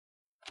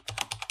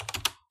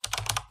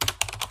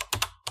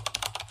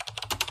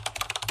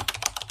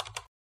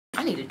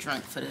I need a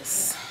drink for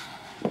this.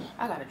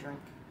 I got a drink.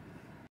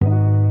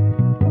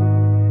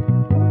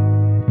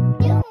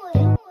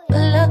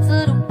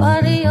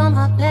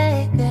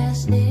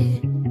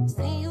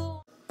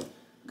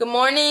 Good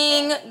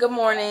morning, good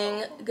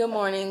morning, good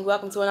morning.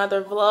 Welcome to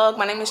another vlog.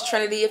 My name is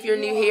Trinity. If you're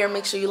new here,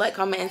 make sure you like,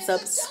 comment, and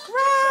subscribe.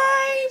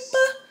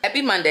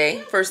 Happy Monday,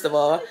 first of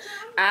all.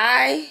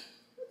 I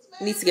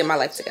need to get my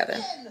life together.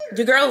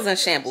 Your girl is in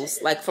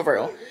shambles, like for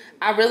real.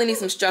 I really need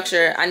some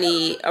structure. I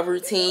need a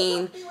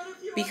routine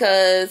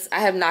because I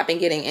have not been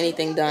getting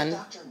anything done.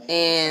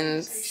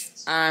 And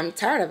I'm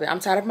tired of it. I'm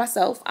tired of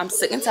myself. I'm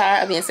sick and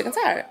tired of being sick and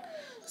tired.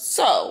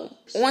 So,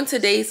 on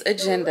today's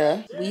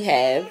agenda, we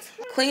have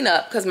clean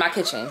up, because my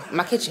kitchen.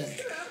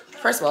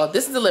 First of all,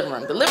 this is the living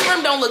room. The living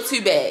room don't look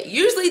too bad.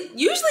 Usually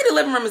the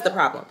living room is the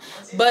problem.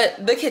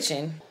 But the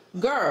kitchen,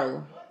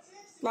 girl,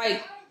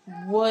 like,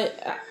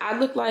 what? I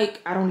look like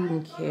I don't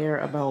even care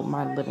about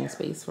my living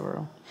space for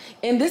real.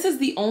 And this is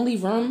the only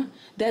room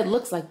that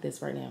looks like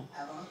this right now.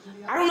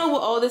 I don't know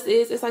what all this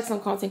is. It's like some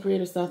content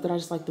creator stuff that I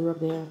just like threw up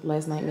there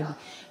last night maybe.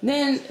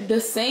 Then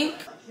the sink.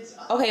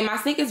 Okay, my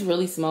sink is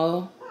really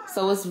small.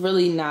 So it's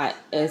really not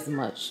as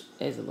much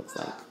as it looks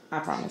like. I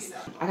promise.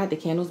 I got the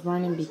candles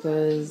burning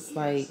because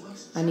like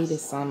I needed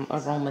some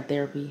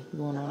aromatherapy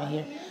going on in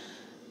here.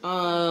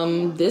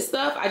 This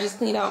stuff I just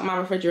cleaned out my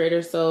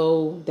refrigerator,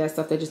 so that's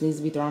stuff that just needs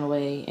to be thrown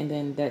away, and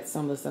then that's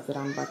some of the stuff that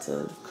I'm about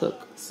to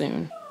cook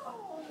soon.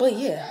 But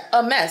yeah,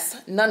 a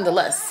mess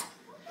nonetheless.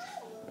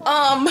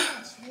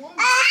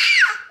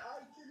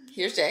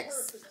 Here's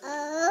Jax.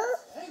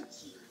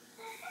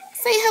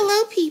 Say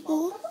hello,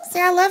 people.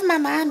 Say I love my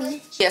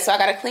mommy. Yeah, so I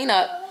gotta clean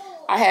up.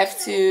 I have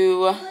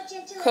to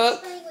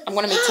cook. I'm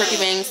gonna make turkey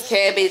wings,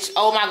 cabbage.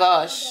 Oh my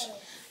gosh.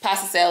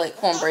 Pasta salad,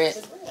 cornbread.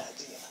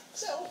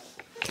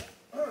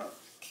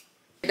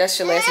 That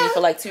should last me for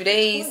like 2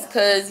 days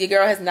because your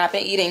girl has not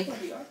been eating.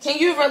 Can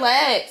you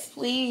relax,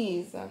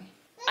 please?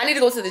 I need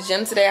to go to the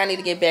gym today. I need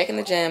to get back in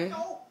the gym.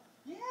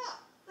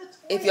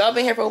 If y'all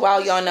been here for a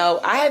while, y'all know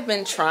I have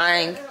been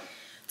trying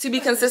to be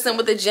consistent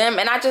with the gym,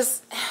 and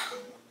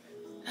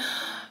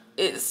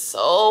it's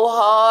so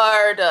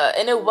hard.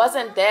 And it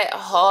wasn't that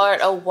hard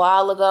a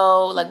while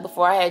ago. Like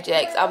before I had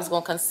Jax, I was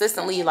going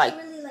consistently like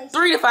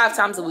 3 to 5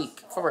 times a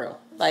week for real.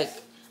 Like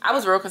I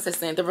was real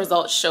consistent. The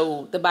results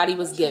showed, the body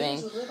was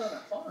giving.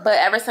 But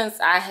ever since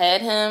I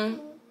had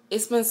him,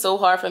 it's been so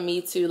hard for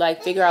me to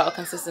like figure out a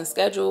consistent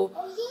schedule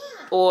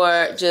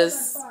or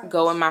just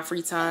go in my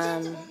free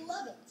time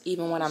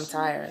even when I'm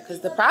tired.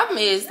 Because the problem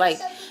is, like,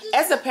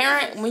 as a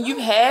parent, when you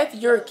have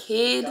your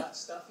kid,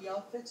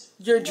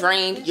 you're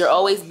drained, you're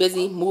always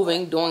busy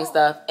moving, doing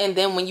stuff, and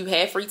then when you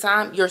have free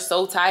time, you're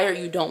so tired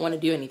you don't want to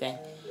do anything.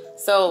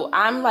 So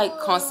I'm like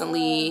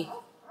constantly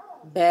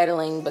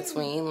battling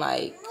between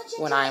like,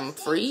 when I'm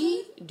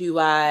free, do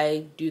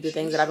I do the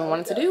things that I've been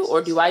wanting to do,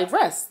 or do I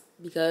rest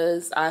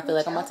because I feel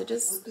like I'm about to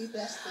just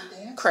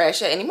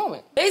crash at any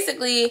moment.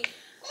 Basically,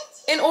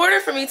 in order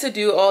for me to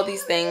do all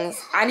these things,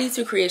 I need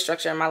to create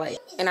structure in my life.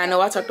 And I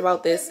know I talked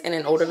about this in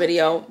an older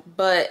video,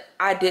 but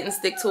I didn't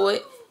stick to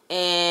it,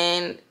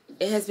 and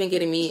it has been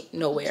getting me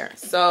nowhere.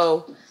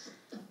 So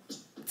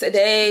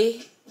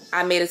today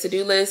I made a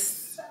to-do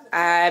list.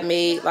 I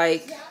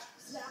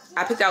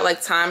picked out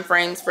like time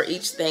frames for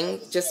each thing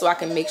just so I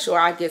can make sure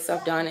I get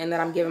stuff done and that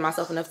I'm giving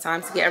myself enough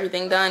time to get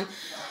everything done.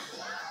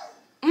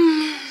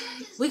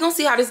 We gonna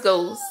see how this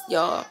goes,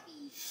 y'all.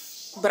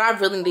 But I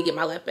really need to get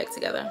my life back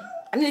together.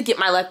 I need to get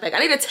my life back. I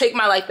need to take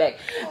my life back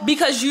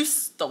because you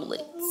stole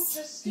it.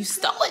 You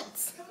stole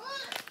it.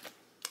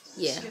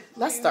 Yeah,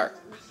 let's start.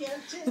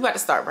 We're about to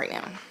start right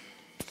now.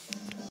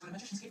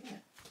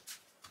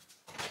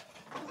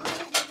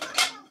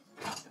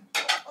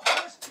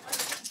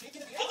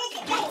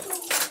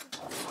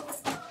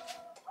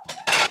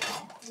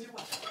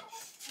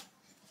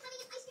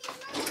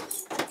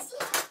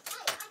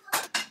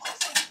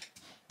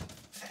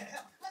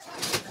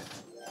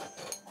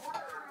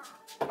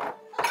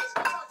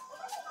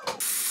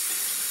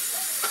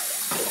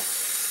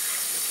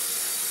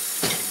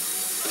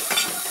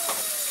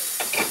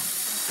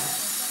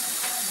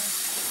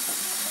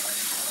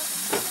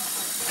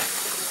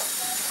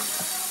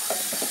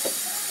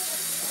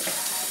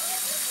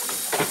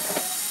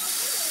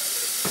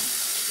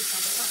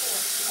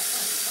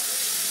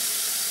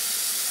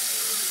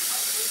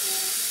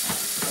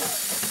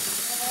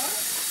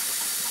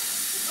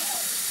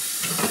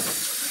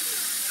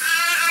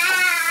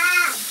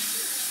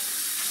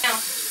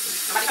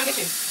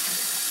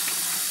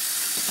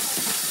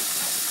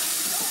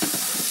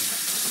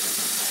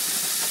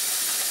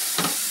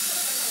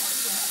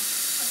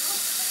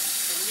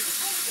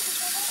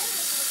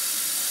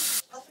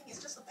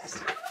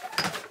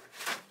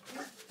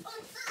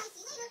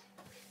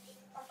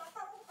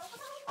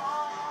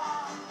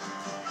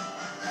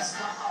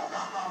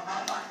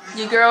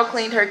 Your girl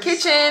cleaned her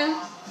kitchen.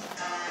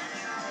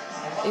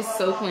 It's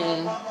so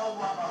clean.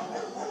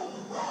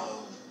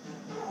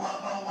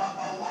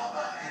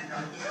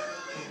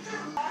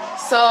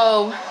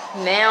 So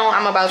now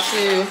I'm about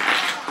to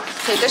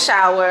take a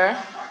shower.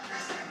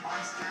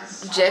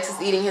 Jax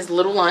is eating his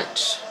little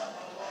lunch.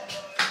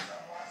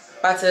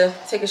 About to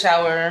take a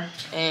shower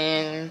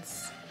and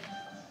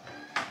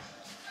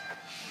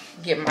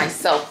get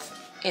myself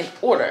in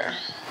order.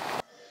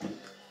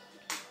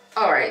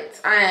 Alright,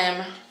 I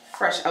am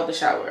fresh out the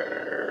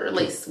shower,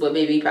 laced with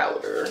baby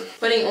powder.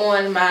 Putting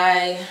on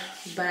my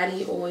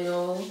body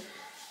oil.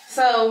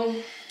 So,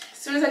 as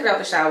soon as I get out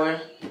the shower,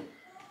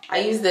 I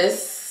use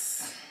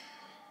this.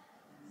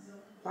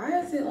 Why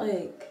is it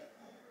like,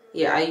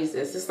 yeah, I use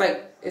this. It's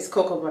like, it's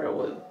cocoa butter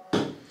oil.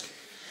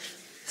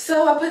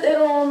 So I put that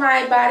on,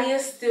 my body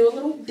is still a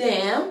little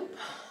damp.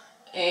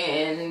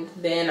 And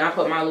then I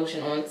put my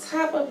lotion on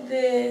top of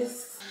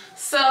this.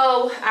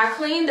 So I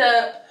cleaned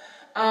up.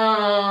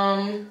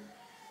 I'm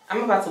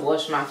about to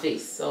wash my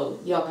face so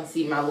y'all can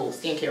see my little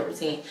skincare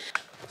routine.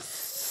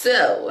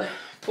 So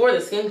for the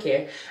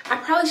skincare, I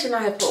probably should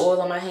not have put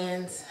oil on my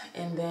hands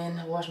and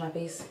then wash my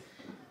face,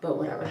 but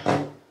whatever.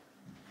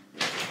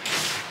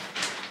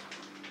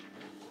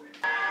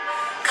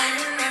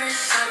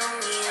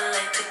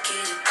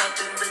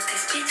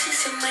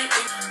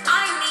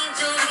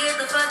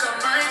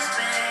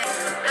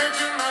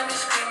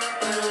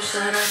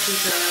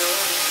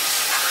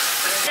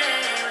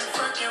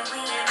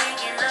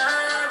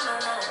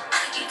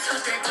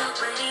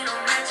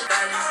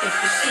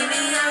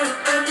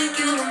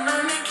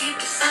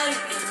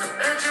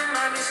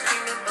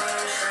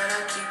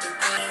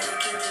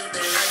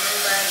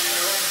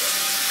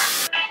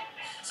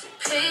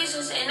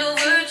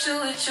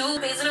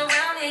 Pacing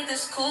around, hate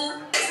this cool.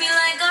 Makes me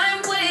like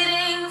I'm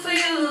waiting for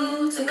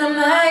you to come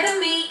lie to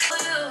me.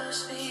 You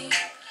speak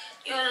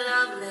your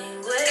love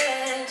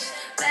language.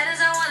 Bad as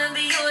I wanna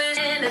be yours,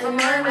 and never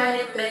mind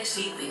riding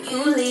backseat when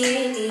you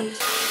leave.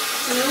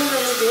 You know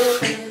the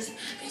difference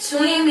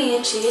between me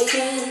and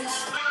chickens.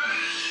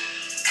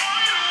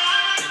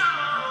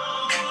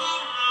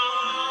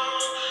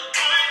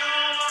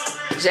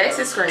 Jax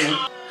is screaming.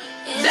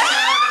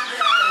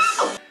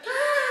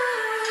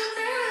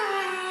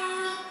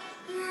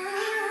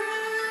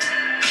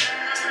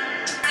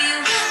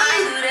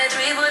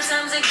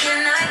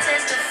 Can I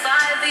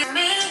testify for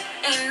me?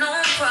 Ain't no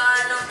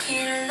problem.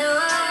 Can't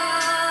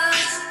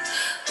lose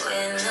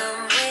when I'm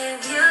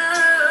with you.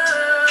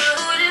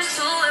 It is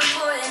too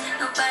important.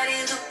 Nobody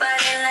do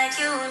body like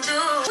you do.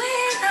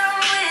 When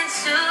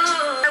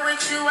I'm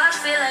with you, I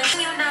feel like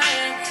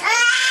united.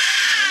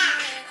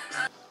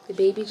 The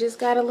baby just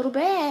got a little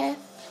bath.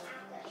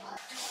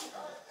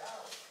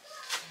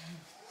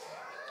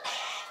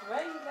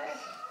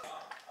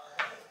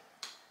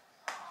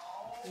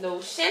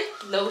 Lotion,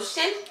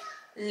 lotion,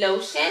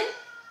 lotion.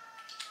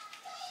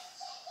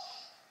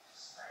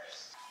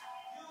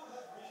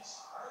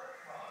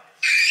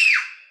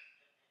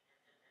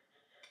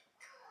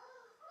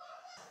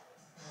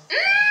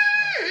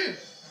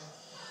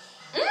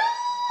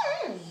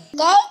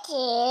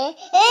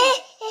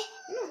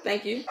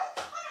 Thank you.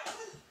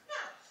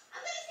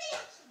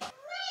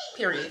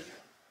 Period.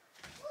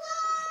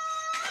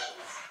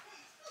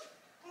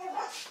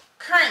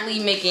 Currently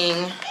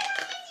making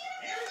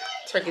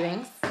turkey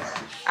wings.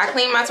 I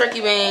cleaned my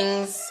turkey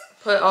wings,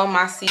 put all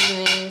my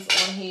seasonings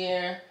on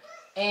here,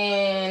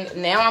 and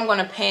now I'm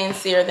gonna pan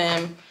sear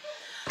them.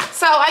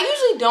 So I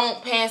usually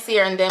don't pan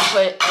sear and then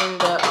put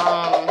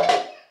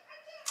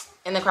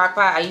in the crock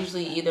pot. I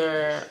usually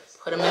either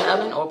put them in the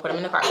oven or put them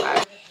in the crock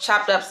pot.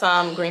 Chopped up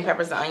some green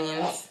peppers and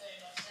onions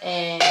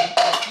and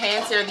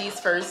pan sear these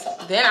first.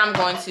 Then I'm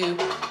going to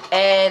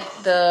add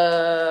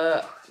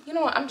the, you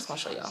know what, I'm just gonna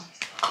show y'all.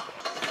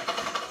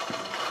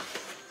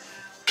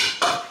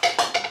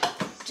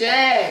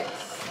 Jax.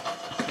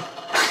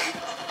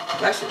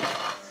 Bless you.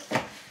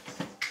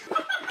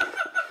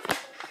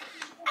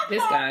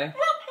 This guy.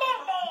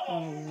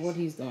 Oh, what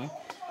he's doing.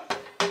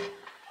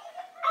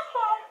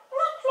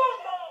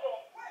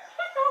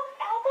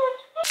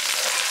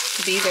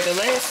 These are the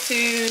last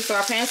two. So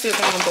I pan seared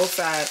them on both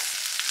sides.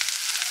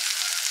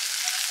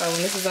 So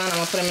when this is done, I'm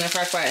gonna put them in the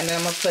crock pot, and then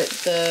I'm gonna put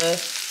the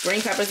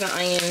green peppers and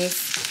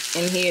onions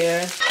in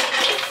here.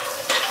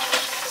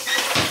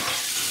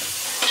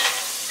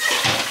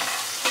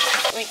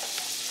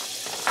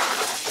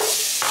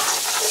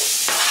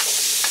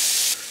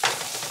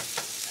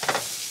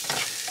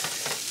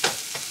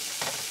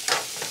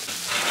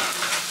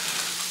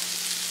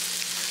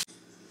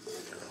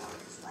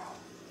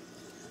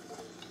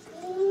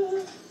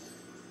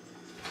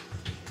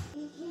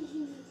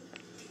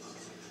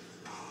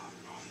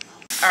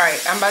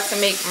 Alright, I'm about to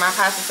make my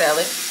pasta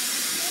salad.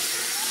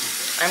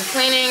 I'm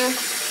cleaning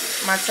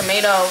my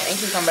tomato and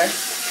cucumber.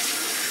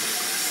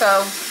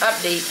 So,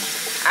 update.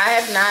 I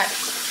have not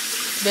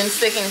been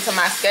sticking to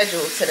my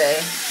schedule today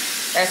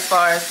as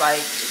far as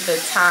like the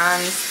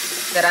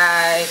times that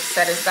I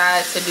set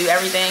aside to do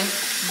everything.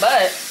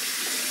 But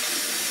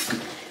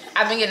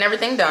I've been getting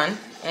everything done,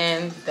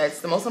 and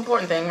that's the most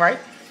important thing, right?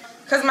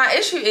 Because my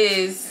issue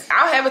is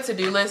I'll have a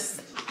to-do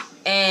list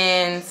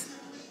and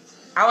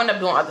I'll end up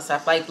doing other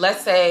stuff. Like,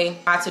 let's say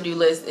my to-do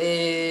list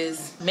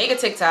is make a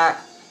TikTok,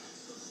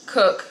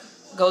 cook,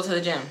 go to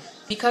the gym.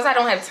 Because I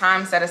don't have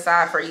time set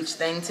aside for each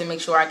thing to make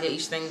sure I get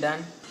each thing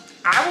done,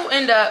 I will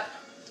end up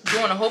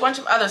doing a whole bunch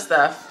of other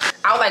stuff.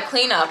 I'll like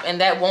clean up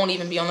and that won't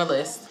even be on the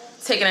list.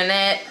 Taking a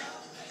nap.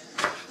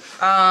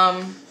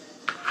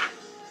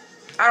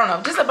 I don't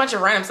know, just a bunch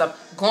of random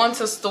stuff. Going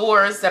to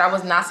stores that I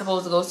was not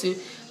supposed to go to.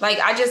 Like,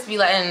 I just be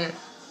letting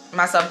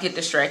myself get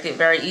distracted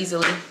very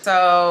easily.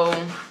 So,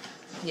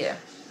 yeah.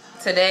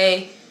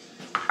 Today,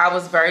 I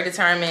was very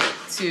determined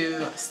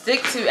to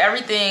stick to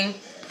everything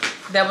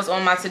that was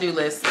on my to-do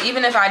list.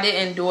 Even if I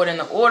didn't do it in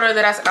the order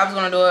that I said I was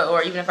going to do it,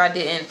 or even if I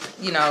didn't,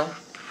 you know,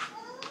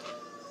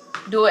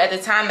 do it at the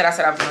time that I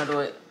said I was going to do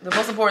it. The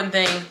most important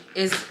thing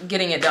is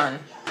getting it done.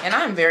 And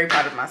I'm very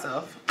proud of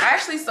myself. I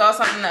actually saw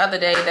something the other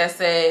day that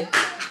said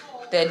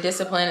that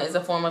discipline is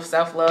a form of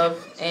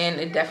self-love, and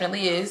it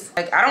definitely is.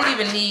 Like, I don't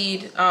even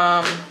need,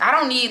 I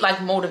don't need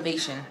like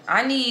motivation.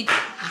 I need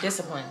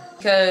discipline,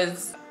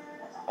 because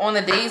on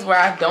the days where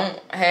I don't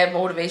have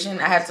motivation,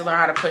 I have to learn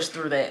how to push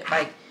through that.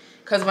 Like,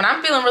 because when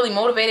I'm feeling really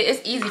motivated,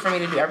 it's easy for me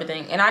to do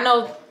everything. And I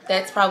know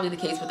that's probably the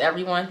case with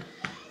everyone,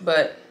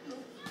 but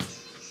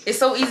it's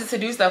so easy to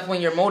do stuff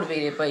when you're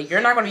motivated, but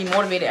you're not going to be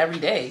motivated every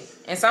day.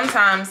 And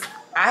sometimes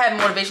I have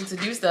motivation to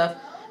do stuff,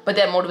 but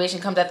that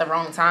motivation comes at the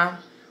wrong time.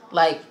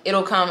 Like,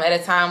 it'll come at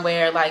a time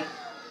where, like,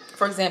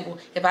 for example,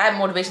 if I have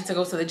motivation to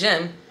go to the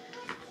gym,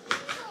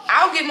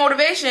 I'll get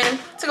motivation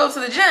to go to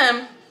the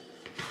gym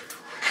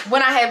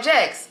when I have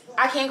Jax.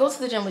 I can't go to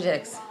the gym with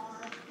Jax.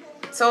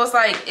 So it's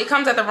like, it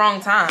comes at the wrong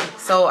time.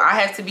 So I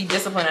have to be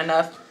disciplined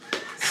enough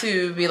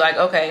to be like,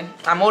 okay,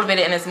 I'm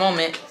motivated in this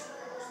moment.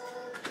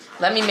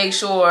 Let me make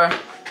sure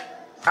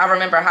I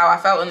remember how I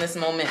felt in this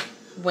moment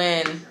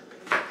when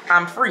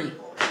I'm free.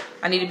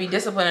 I need to be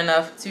disciplined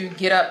enough to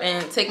get up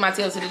and take my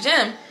tail to the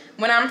gym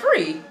when I'm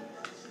free.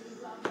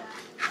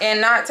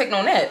 And not take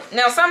no nap.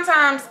 Now,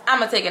 sometimes I'm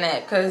going to take a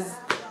nap because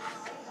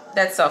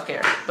that's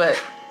self-care.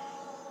 But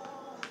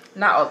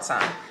not all the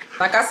time.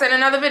 Like I said in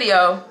another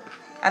video,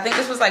 I think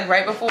this was like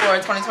right before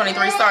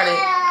 2023 started.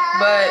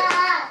 But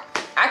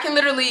I can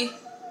literally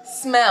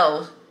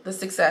smell the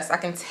success. I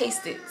can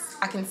taste it.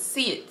 I can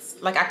see it.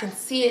 Like, I can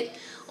see it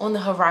on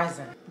the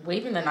horizon.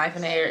 Waving the knife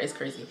in the air is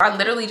crazy. I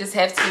literally just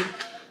have to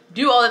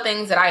do all the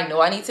things that I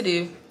know I need to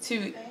do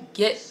to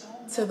get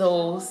to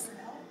those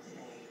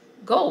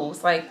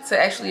goals. Like, to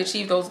actually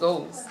achieve those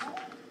goals.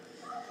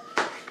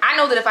 I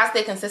know that if I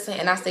stay consistent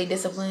and I stay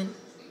disciplined,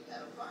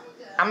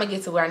 I'm going to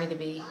get to where I need to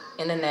be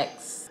in the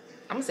next,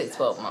 I'm going to say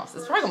 12 months.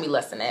 It's probably going to be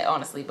less than that,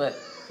 honestly. But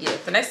yeah,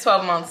 the next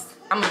 12 months,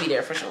 I'm going to be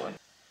there for sure.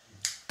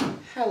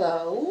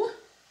 Hello.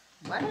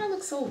 Why do I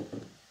look so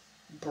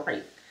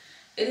bright?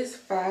 It is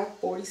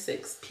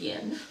 5:46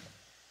 p.m.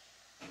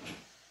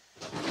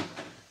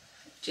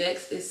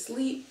 Jax is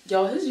asleep.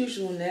 Y'all, his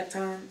usual nap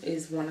time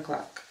is 1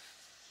 o'clock.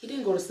 He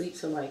didn't go to sleep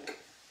till like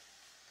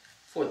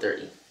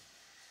 4:30.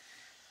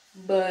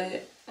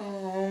 But,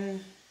 I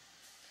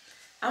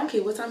don't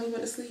care what time he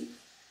went to sleep.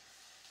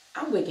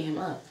 I'm waking him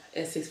up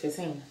at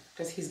 6:15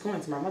 because he's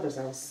going to my mother's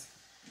house.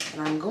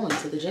 And I'm going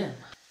to the gym.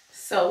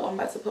 So, I'm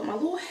about to put my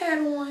little hat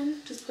on.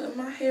 Just putting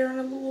my hair in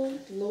a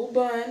little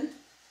bun.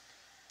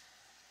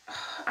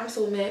 I'm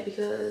so mad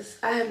because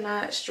I have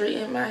not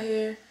straightened my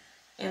hair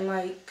in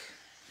like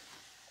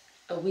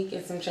a week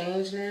and some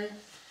change now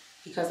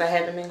because I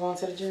haven't been going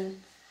to the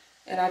gym.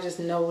 And I just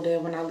know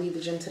that when I leave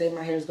the gym today,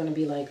 my hair is going to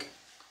be like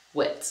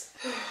wet.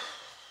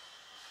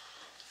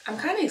 I'm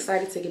kind of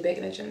excited to get back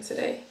in the gym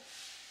today.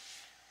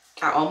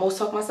 I almost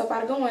talked myself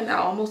out of going. I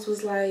almost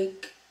was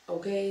like,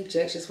 okay,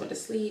 Jax just went to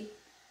sleep.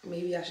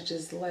 Maybe I should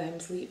just let him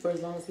sleep for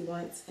as long as he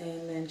wants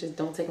and then just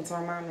don't take him to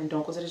my mom and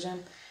don't go to the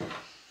gym.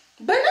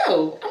 But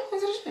no, I'm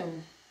going to the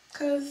gym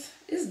because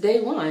it's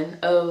day one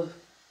of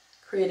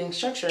creating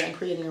structure and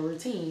creating a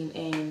routine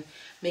and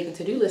making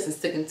to-do lists and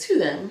sticking to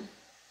them.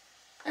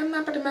 I'm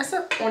not about to mess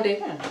up on day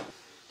one.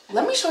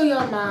 Let me show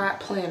y'all my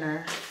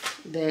planner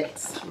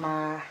that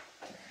my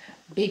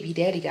baby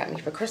daddy got me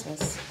for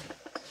Christmas,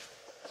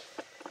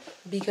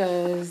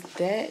 because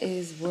that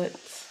is what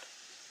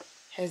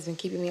has been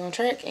keeping me on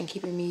track and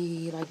keeping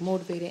me like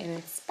motivated and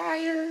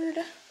inspired.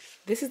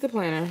 This is the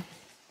planner.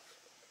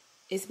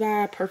 It's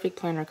by Perfect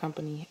Planner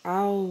Company.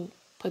 I'll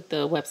put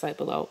the website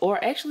below.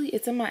 Or actually,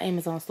 it's in my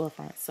Amazon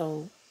storefront.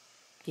 So,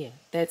 yeah,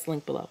 that's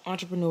linked below.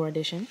 Entrepreneur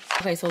Edition.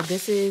 Okay, so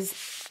this is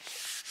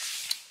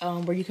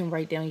where you can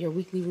write down your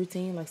weekly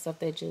routine. Like stuff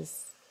that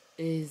just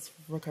is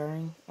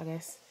recurring, I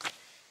guess.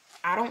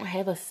 I don't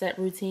have a set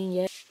routine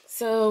yet.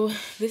 So,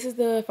 this is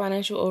the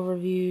financial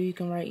overview. You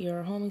can write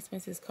your home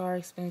expenses, car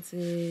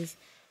expenses,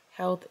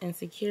 health and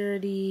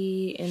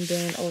security. And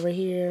then over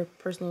here,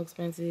 personal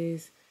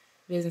expenses,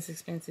 business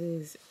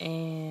expenses,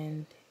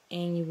 and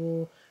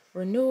annual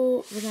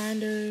renewal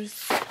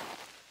reminders.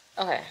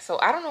 Okay, so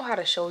I don't know how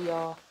to show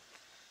y'all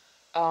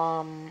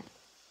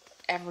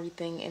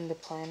everything in the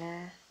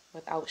planner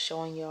without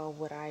showing y'all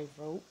what I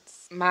wrote.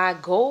 My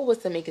goal was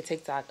to make a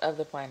TikTok of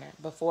the planner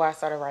before I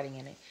started writing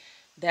in it.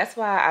 That's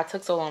why I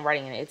took so long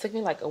writing in it. It took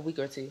me like a week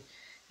or two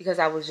because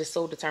I was just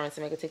so determined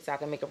to make a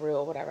TikTok and make a reel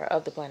or whatever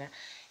of the planner.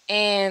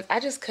 And I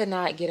just could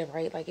not get it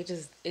right. Like,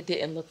 it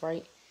didn't look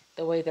right.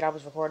 the way that I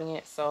was recording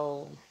it.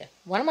 So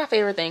one of my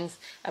favorite things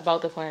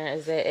about the planner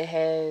is that it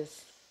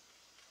has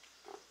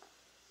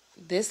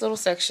this little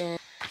section.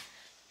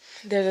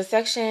 There's a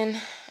section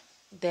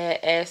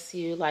that asks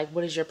you, like,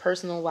 what is your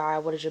personal why,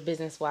 what is your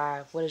business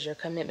why, what is your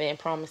commitment and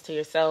promise to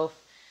yourself,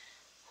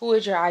 who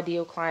is your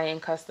ideal client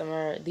and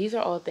customer. These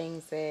are all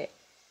things that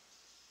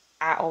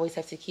I always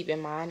have to keep in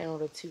mind in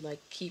order to, like,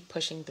 keep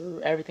pushing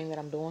through everything that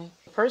I'm doing.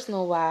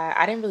 Personal why,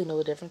 I didn't really know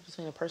the difference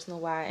between a personal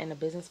why and a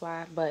business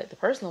why, but the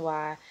personal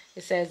why,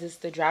 it says it's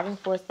the driving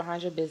force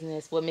behind your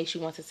business, what makes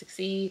you want to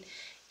succeed,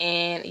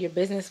 and your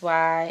business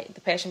why, the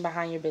passion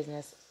behind your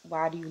business.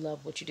 Why do you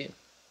love what you do?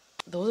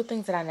 Those are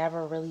things that I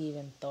never really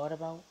even thought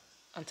about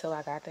until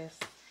I got this.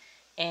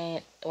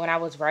 And when I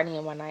was writing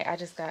it one night, I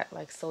just got,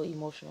 like, so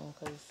emotional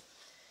because,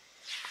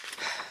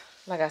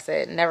 like I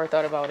said, never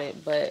thought about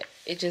it, but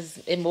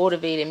it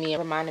motivated me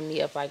and reminded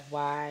me of, like,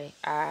 why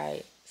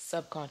I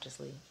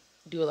subconsciously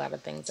do a lot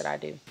of things that I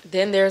do.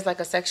 Then there's, like,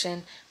 a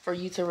section for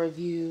you to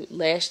review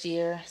last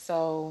year.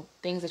 So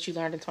things that you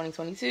learned in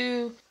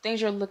 2022,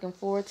 things you're looking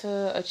forward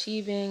to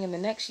achieving in the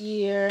next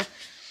year.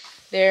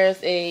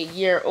 There's a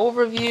year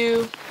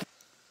overview.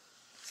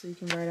 So you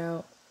can write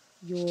out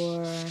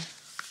your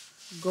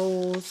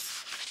goals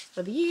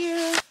for the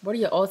year. What are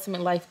your ultimate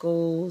life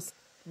goals?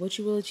 What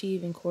you will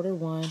achieve in quarter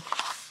 1,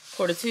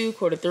 quarter 2,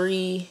 quarter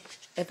 3,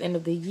 at the end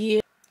of the year.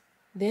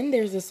 Then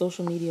there's a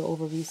social media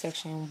overview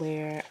section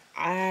where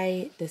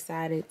I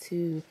decided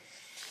to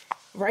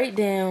write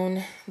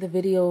down the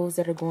videos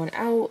that are going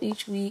out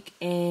each week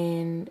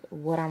and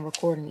what I'm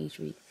recording each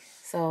week.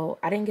 So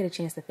I didn't get a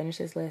chance to finish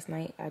this last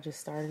night. I just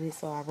started it.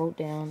 So I wrote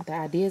down the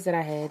ideas that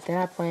I had. Then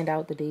I planned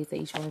out the days that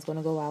each one is going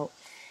to go out.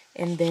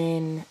 And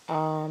then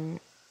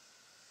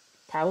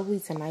probably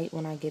tonight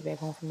when I get back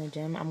home from the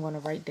gym, I'm going to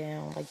write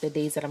down, like, the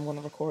days that I'm going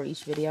to record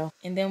each video.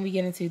 And then we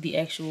get into the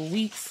actual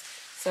weeks.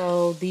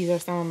 So these are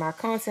some of my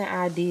content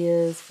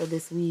ideas for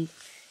this week.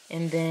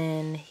 And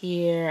then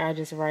here I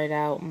just write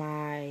out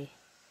my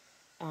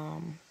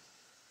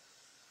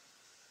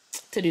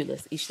to-do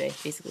list each day,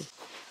 basically.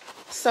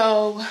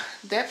 So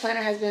that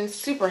planner has been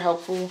super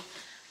helpful.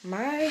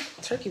 My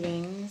turkey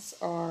wings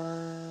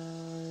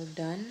are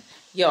done.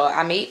 Yo,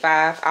 I made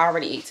 5. I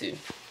already ate 2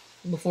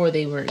 before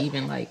they were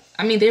even, like,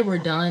 I mean, they were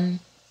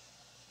done,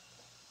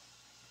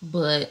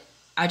 but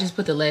I just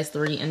put the last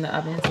 3 in the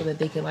oven so that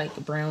they could, like,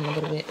 brown a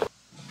little bit.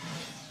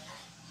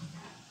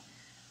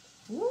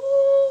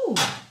 Woo!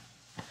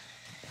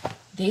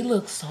 They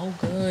look so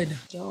good.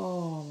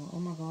 Yo, oh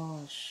my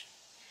gosh.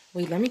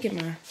 Wait, let me get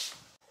my...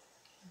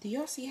 Do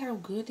y'all see how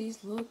good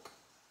these look?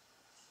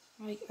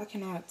 Like, I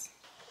cannot.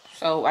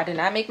 So I did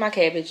not make my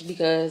cabbage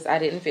because I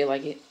didn't feel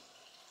like it.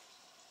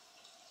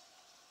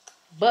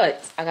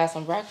 But I got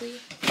some broccoli,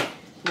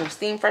 little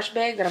steamed fresh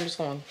bag that I'm just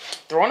going to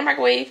throw in the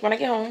microwave when I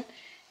get home.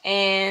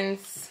 And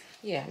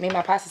yeah, made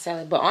my pasta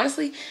salad. But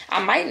honestly,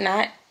 I might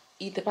not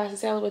eat the pasta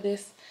salad with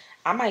this.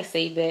 I might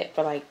save that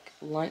for, like,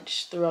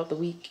 lunch throughout the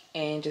week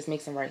and just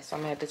make some rice. So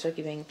I'm going to have the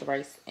turkey wings, the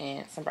rice,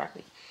 and some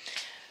broccoli.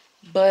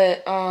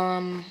 But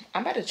I'm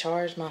about to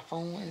charge my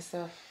phone and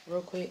stuff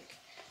real quick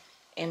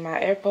and my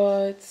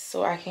AirPods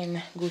so I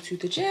can go to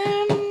the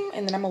gym.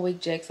 And then I'm gonna wake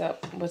Jax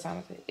up. What time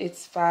is it?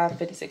 It's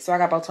 5:56, so I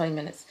got about 20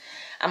 minutes.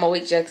 I'm gonna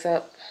wake Jax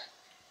up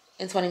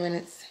in 20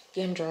 minutes,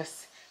 get him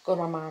dressed, go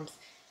to my mom's,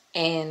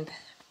 and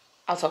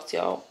I'll talk to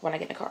y'all when I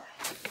get in the car.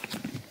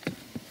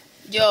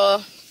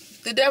 Y'all,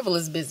 the devil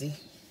is busy.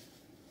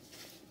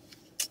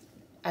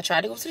 I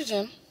tried to go to the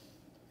gym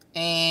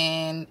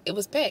and it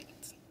was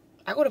packed.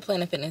 I go to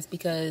Planet Fitness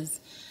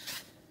because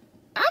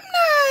I'm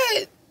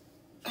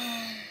not...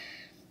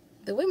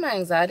 the way my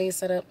anxiety is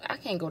set up, I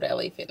can't go to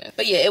LA Fitness.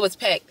 But yeah, it was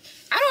packed.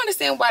 I don't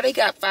understand why they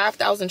got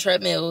 5,000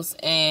 treadmills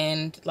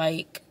and,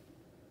 like,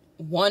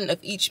 1 of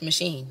each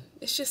machine.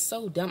 It's just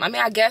so dumb. I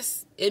mean, I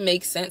guess it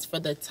makes sense for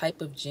the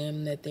type of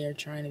gym that they're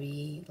trying to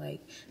be,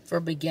 like, for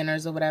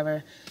beginners or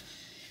whatever.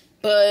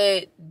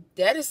 But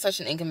that is such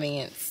an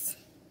inconvenience.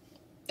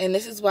 And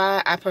this is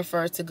why I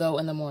prefer to go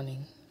in the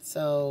morning.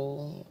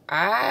 So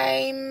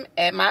I'm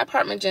at my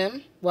apartment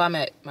gym. Well, I'm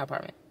at my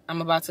apartment.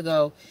 I'm about to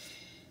go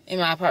in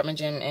my apartment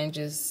gym and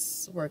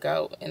just work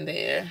out in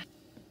there.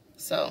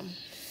 So,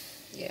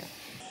 yeah.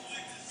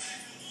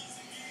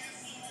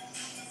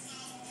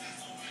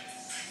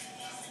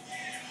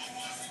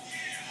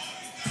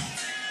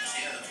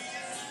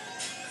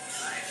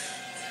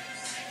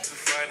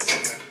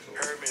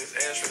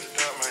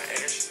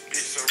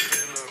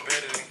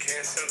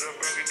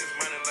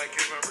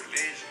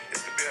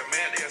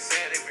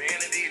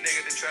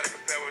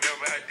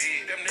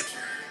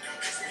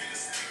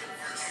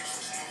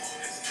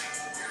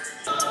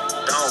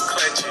 Don't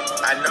clutch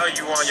it. I know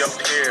you on your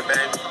period, baby.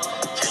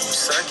 Can you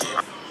suck it?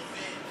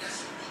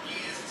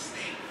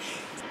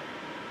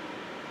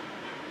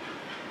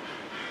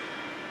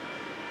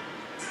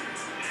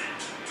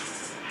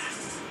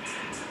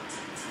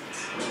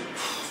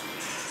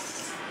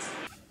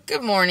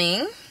 Good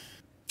morning.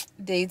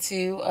 Day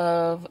 2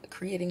 of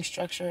creating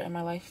structure in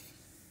my life.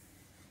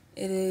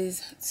 It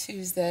is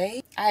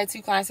Tuesday. I had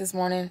 2 clients this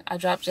morning. I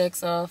dropped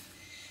Jax off.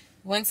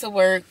 Went to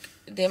work,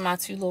 did my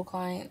 2 little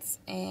clients,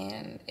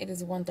 and it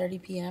is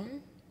 1:30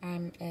 p.m.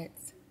 I'm at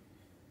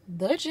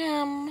the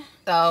gym.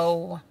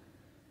 So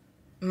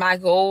my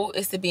goal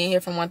is to be in here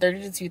from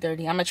 1:30 to 2:30.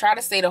 I'm gonna try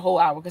to stay the whole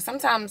hour because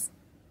sometimes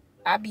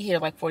I be here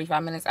like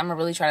 45 minutes. I'm gonna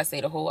really try to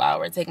stay the whole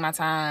hour, take my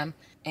time.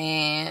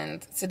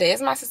 And today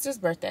is my sister's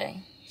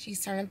birthday.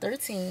 She's turning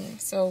 13.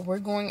 So we're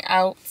going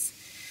out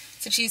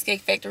to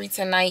Cheesecake Factory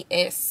tonight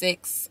at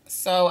 6.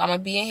 So I'm gonna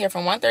be in here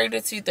from 1:30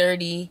 to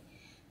 2:30.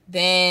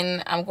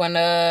 Then I'm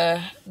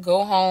gonna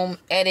go home,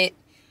 edit.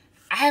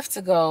 I have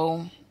to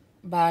go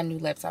buy a new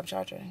laptop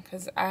charger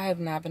because I have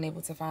not been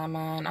able to find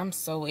mine. I'm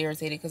so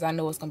irritated because I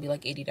know it's gonna be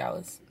like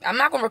 $80. I'm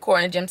not gonna record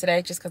in the gym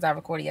today just because I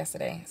recorded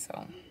yesterday.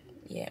 So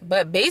yeah,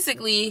 but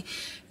basically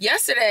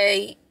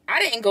yesterday I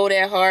didn't go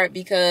that hard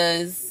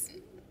because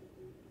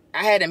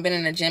I hadn't been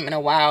in the gym in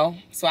a while,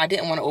 so I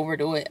didn't want to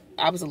overdo it.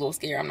 I was a little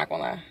scared, I'm not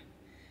gonna lie.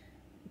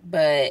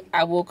 But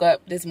I woke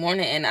up this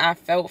morning and I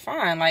felt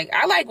fine. Like,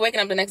 I like waking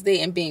up the next day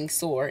and being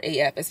sore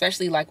AF,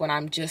 especially like when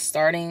I'm just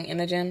starting in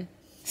the gym.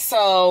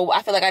 So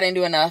I feel like I didn't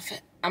do enough.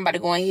 I'm about to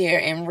go in here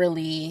and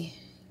really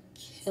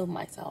kill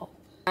myself.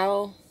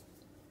 I'll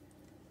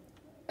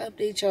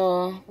update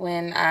y'all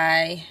when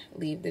I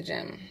leave the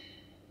gym.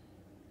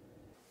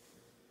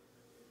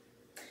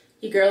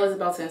 Your girl is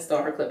about to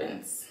install her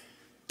clip-ins.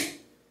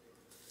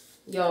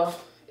 Y'all,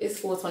 it's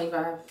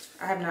 4:25.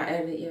 I have not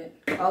edited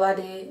yet. All I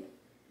did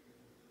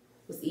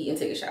was eat and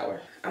take a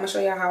shower. I'm gonna show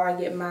y'all how I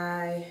get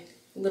my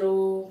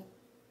little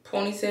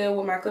ponytail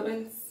with my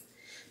clip-ins.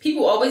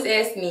 People always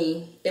ask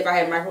me if I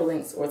have micro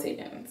links or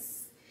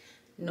tape-ins.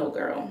 No,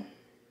 girl.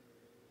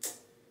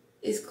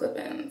 It's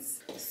clip-ins.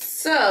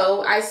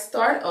 So I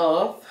start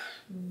off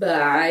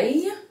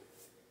by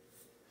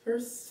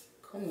first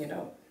combing it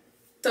out.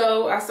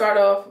 So I start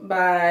off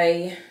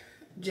by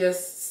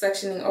just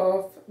sectioning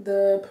off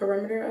the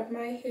perimeter of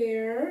my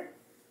hair.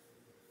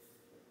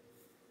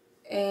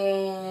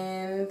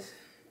 And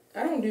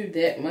I don't do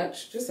that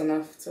much, just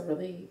enough to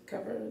really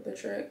cover the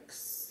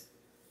tricks.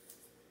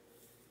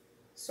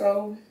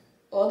 So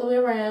all the way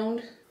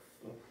around.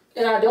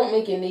 And I don't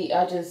make it neat,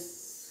 I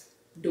just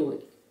do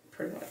it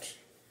pretty much.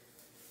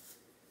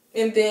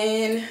 And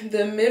then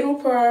the middle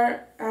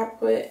part I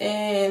put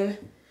in,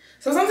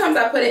 so sometimes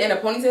I put it in a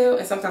ponytail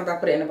and sometimes I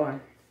put it in a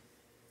bun.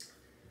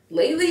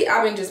 Lately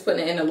I've been just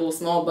putting it in a little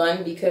small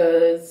bun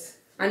because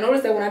I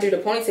noticed that when I do the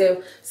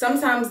ponytail,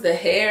 sometimes the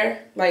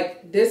hair,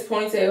 like this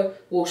ponytail,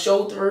 will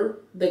show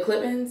through the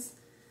clip-ins,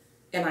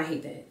 and I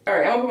hate that. All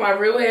right, I'm gonna put my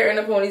real hair in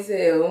the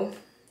ponytail.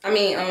 I'm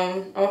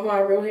gonna put my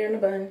real hair in the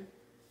bun.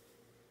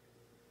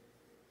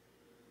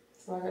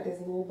 So I got this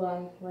little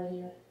bun right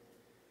here.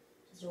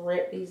 Just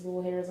wrap these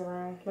little hairs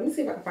around. Let me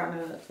see if I can find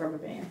a rubber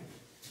band.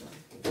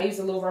 I use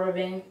a little rubber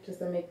band just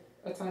to make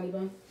a tiny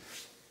bun.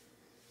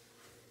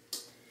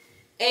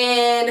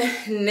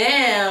 And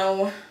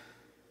now,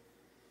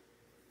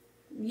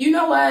 you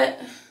know what?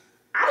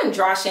 I done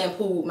dry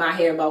shampooed my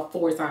hair about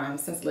 4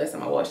 times since the last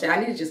time I washed it. I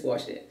need to just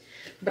wash it.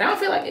 But I don't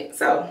feel like it.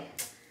 So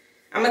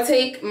I'm going to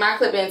take my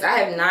clip-ins. I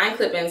have 9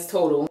 clip-ins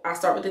total. I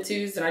start with the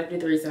 2s, then I do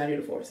the 3s, then I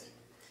do the 4s.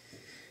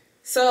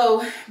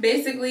 So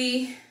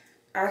basically,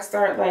 I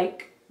start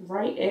like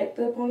right at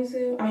the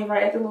ponytail.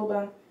 Right at the little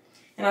bun.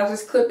 And I'll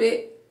just clip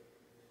it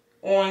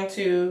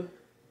onto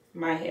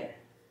my hair.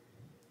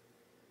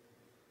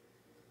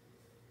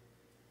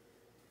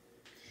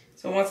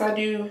 So once I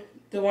do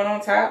the one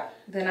on top,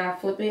 then I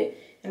flip it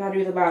and I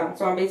do the bottom.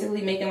 So I'm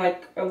basically making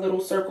like a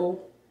little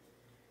circle.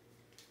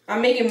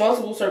 I'm making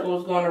multiple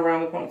circles going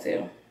around the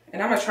ponytail.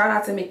 And I'm going to try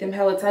not to make them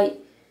hella tight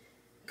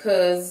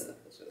because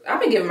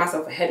I've been giving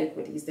myself a headache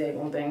with these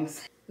daggone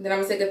things. Then I'm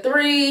going to take a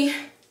 3.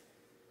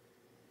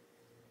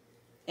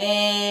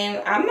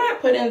 And I'm not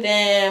putting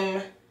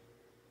them,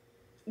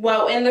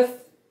 well,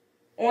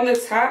 on the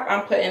top,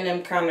 I'm putting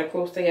them kind of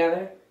close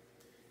together.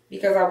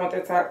 Because I want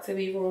the top to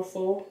be real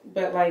full.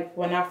 But like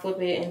when I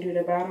flip it and do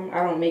the bottom,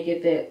 I don't make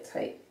it that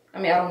tight.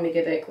 I don't make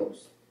it that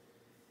close.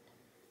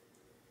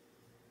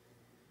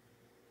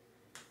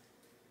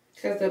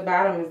 Because the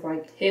bottom is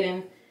like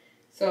hidden.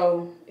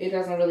 So it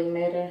doesn't really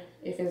matter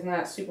if it's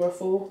not super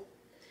full.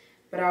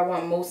 But I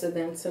want most of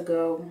them to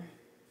go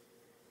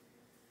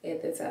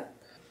at the top.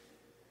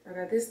 I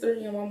got this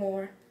 3 and one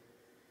more.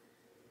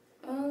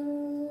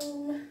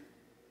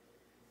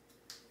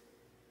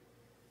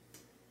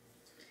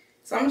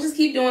 So I'm gonna just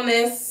keep doing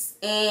this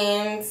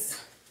and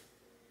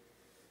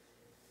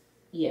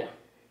yeah.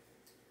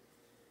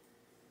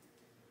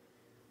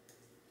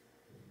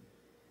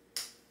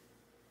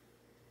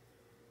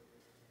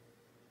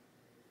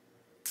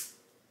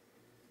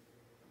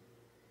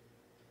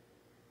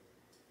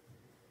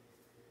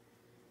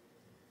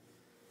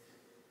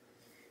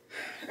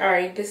 All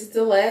right, this is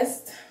the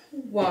last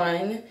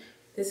one.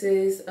 This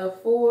is a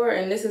 4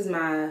 and this is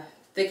my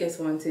thickest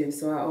one too.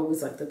 So I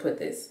always like to put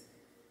this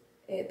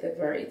at the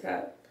very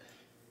top.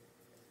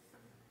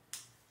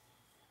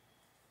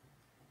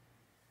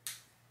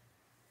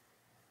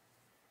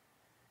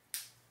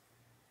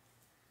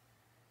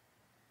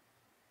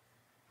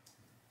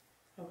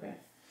 Okay.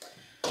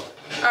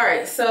 All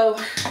Alright, so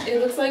it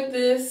looks like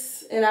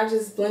this, and I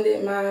just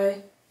blended my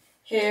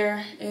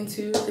hair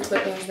into the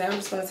clip-ins. Now I'm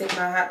just going to take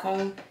my hot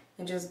comb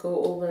and just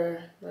go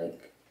over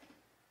like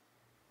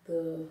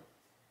the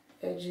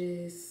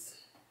edges,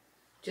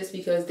 just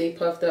because they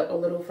puffed up a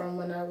little from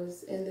when I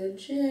was in the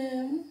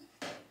gym.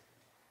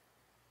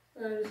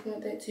 I just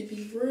want that to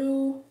be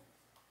real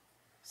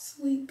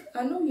sleek.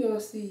 I know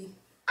y'all see.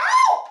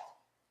 Ow!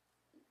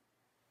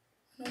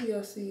 I know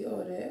y'all see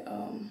all that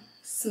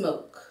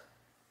smoke.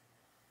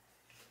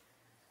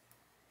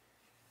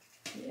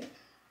 Yeah.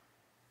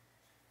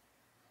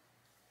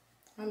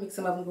 I'll make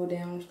some of them go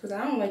down because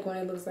I don't like when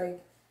it looks like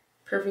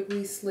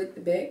perfectly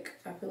slicked back.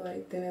 I feel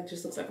like then it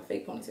just looks like a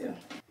fake ponytail.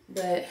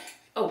 But,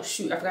 oh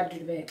shoot, I forgot to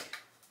do the back.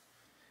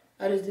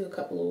 I just do a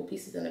couple little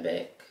pieces in the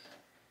back.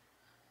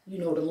 You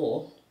know, the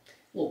little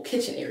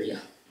kitchen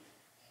area.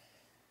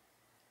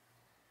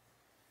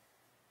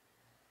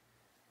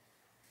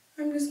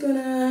 I'm just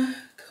gonna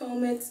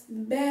comb it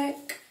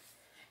back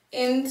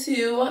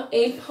into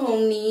a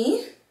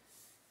pony.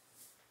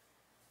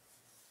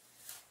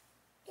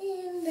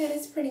 And that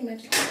is pretty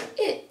much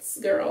it,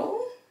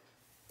 girl.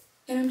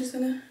 And I'm just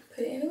gonna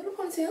put it in a little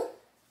ponytail.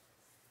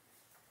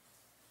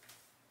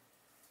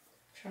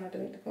 Try not to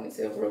make the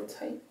ponytail real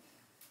tight,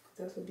 because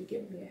that's what be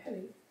giving me a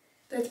headache.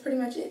 That's pretty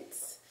much it.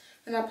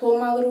 And I pull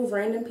my little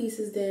random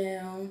pieces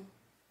down,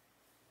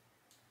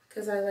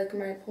 because I like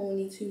my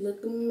pony to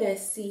look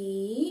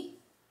messy.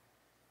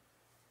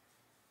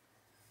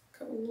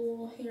 Couple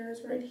little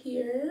hairs right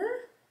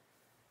here.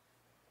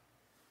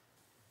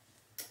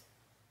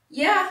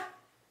 Yeah.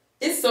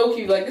 It's so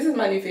cute. Like, this is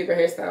my new favorite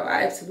hairstyle.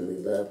 I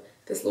absolutely love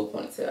this little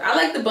ponytail. I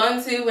like the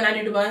bun too when I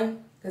do the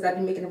bun, because I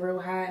be making it real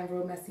high and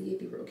real messy. It'd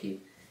be real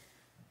cute.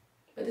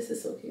 But this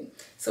is so cute.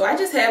 So I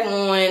just have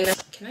on,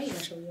 can I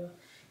even show you?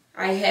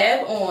 I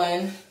have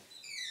on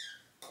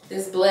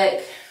this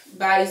black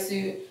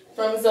bodysuit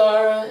from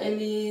Zara and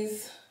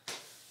these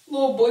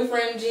little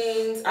boyfriend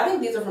jeans. I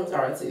think these are from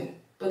Zara too,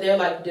 but they're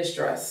like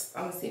distressed.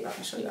 I'm gonna see if I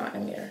can show y'all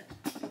in the mirror.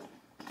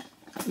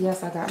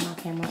 Yes, I got my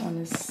camera on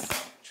this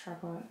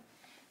tripod.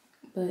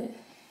 But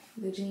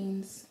the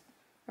jeans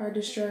are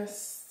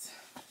distressed.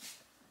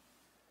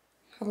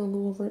 Have a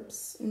little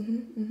rips.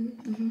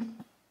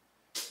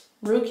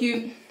 Real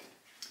cute.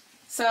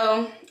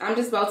 So I'm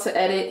just about to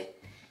edit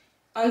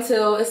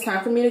until it's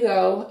time for me to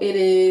go. It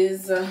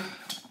is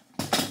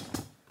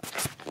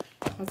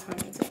what time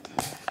is it?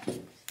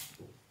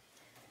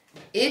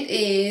 It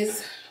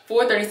is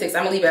 4:36.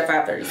 I'm gonna leave at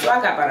 5:30. So I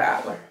got about an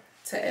hour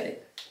to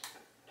edit.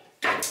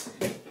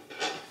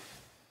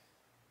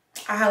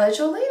 I'll holla at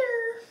y'all later.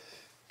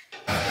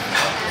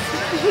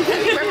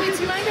 Happy birthday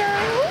to my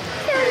girl.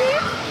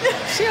 Period.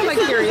 She don't like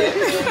period.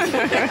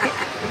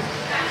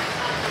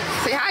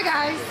 Say hi,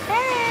 guys.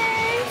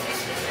 Hey.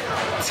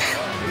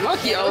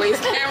 Monkey always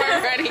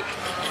camera ready.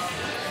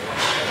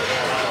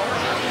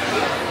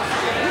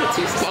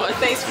 Too small.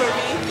 Thanks for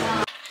me.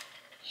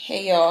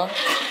 Hey, y'all.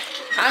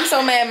 I'm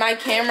so mad my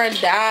camera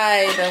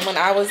died when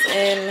I was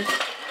in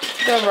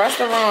the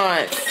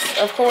restaurant.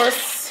 Of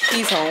course,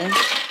 he's home.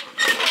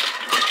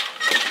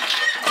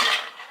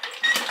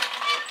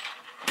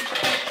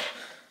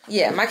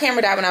 Yeah, my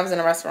camera died when I was in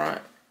a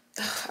restaurant.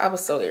 I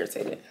was so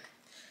irritated.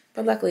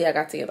 But luckily I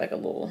got to get like a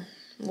little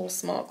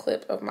small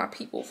clip of my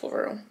people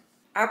for real.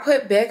 I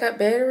put backup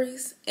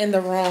batteries in the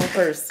wrong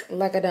purse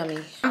like a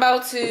dummy. I'm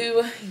about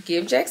to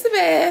give Jax a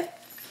bath.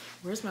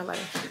 Where's my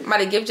lighter? I'm about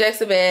to give Jax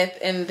a bath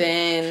and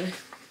then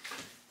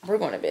we're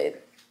going to bed.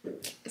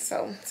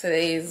 So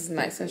today is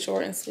nice and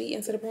short and sweet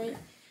and to the point.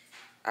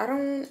 I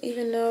don't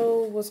even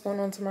know what's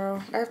going on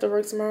tomorrow. I have to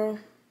work tomorrow,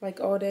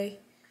 like all day.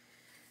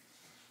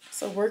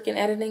 So work and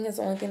editing is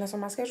the only thing that's on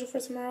my schedule for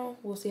tomorrow.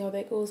 We'll see how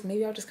that goes.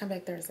 Maybe I'll just come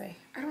back Thursday.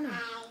 I don't know.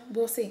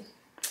 We'll see.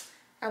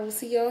 I will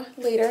see y'all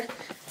later.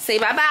 Say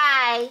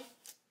bye-bye.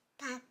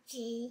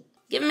 Papi.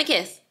 Give him a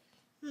kiss.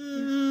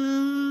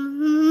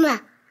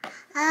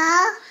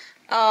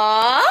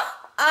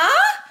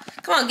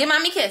 Come on, give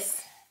mommy a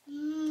kiss.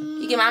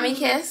 You give mommy a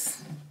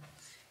kiss?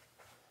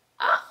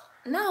 Oh,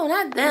 no,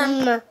 not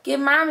them. Give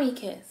mommy a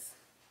kiss.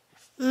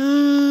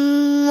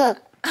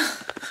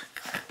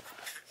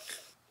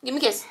 Give me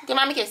a kiss. Give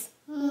mommy a kiss.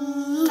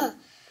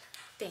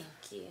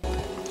 Thank you.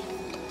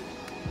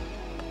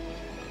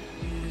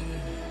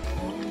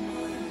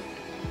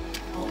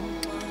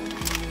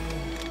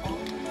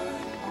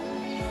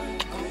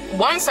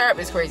 One syrup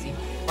is crazy.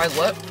 Like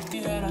what?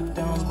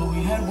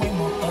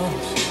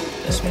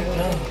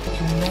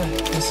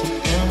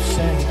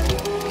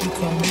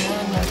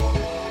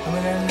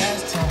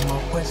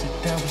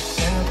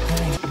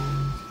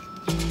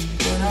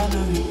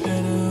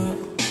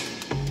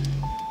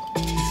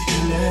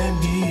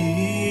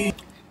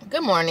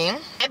 Good morning.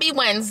 Happy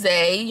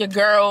Wednesday. Your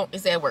girl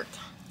is at work.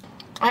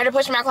 I had to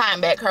push my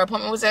client back. Her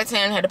appointment was at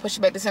 10. I had to push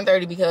it back to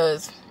 10:30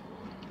 because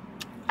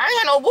I ain't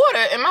had no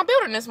water in my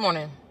building this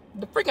morning.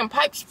 The freaking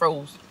pipes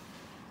froze.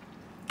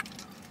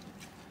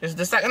 This is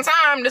the second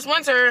time this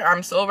winter.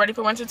 I'm so ready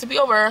for winter to be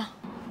over.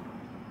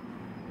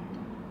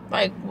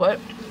 Like, what?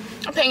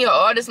 I'm paying you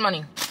all this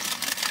money.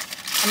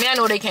 I mean, I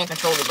know they can't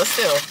control it, but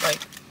still, like,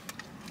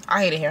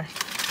 I hate it here.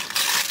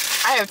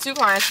 I have 2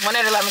 clients, one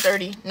at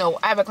 11:30. No,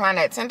 I have a client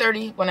at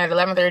 10:30, one at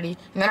 11:30,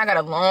 and then I got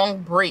a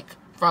long break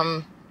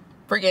from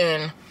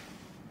freaking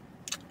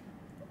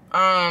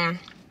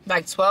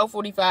like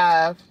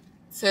 12:45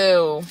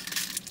 till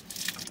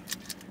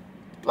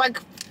like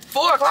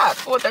 4 o'clock,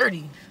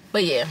 4:30.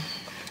 But yeah,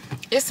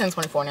 it's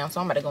 10:24 now, so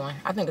I'm about to go in.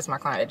 I think it's my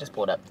client that just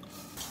pulled up.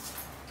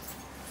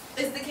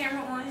 Is the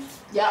camera on?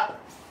 Yeah.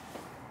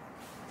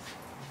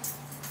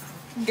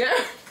 Girl.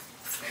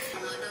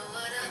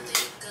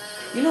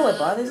 You know what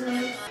bothers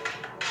me?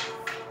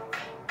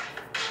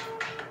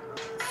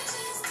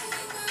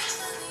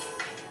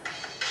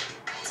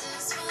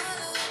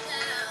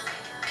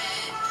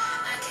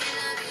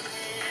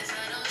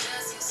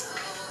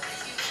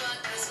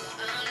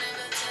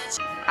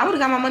 I would have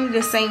got my money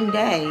the same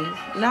day.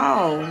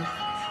 No.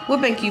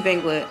 What bank you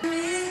bank with?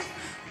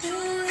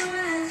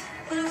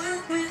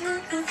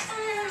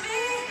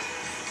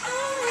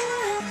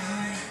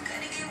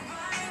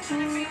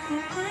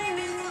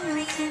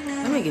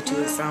 Let me get you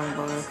a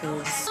soundbar,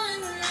 cause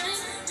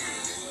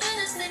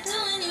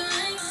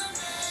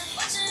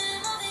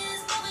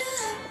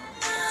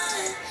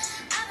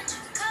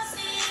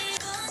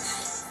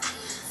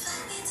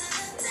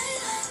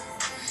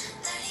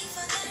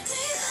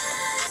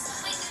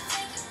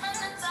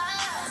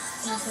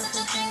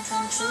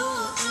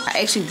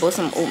I actually bought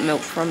some oat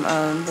milk from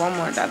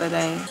Walmart the other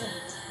day.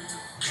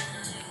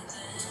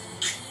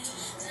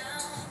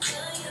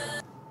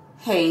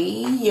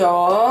 Hey,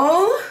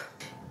 y'all.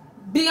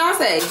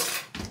 Beyonce.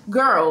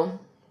 Girl.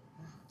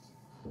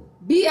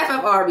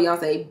 BFFR,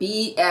 Beyonce.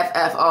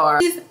 BFFR.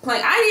 She's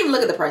playing. I didn't even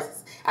look at the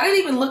prices. I didn't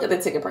even look at the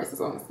ticket prices,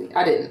 honestly.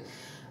 I didn't.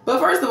 But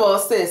first of all,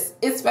 sis,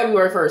 it's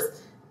February 1st.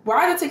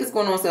 Why are the tickets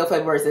going on sale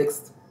February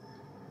 6th?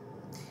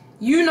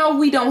 You know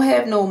we don't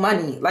have no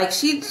money. Like,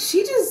 she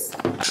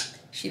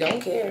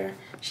don't care.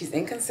 She's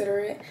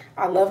inconsiderate.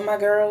 I love my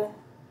girl.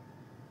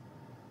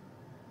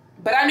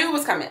 But I knew it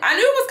was coming. I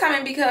knew it was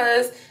coming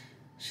because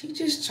she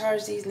just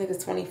charged these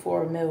niggas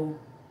 24 mil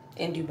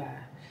in Dubai.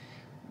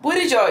 What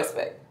did y'all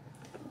expect?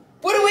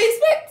 What do we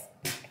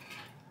expect?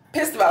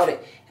 Pissed about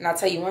it. And I'll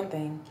tell you one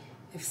thing.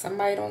 If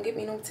somebody don't get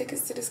me no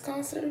tickets to this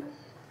concert,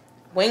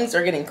 wings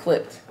are getting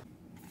clipped.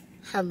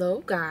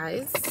 Hello,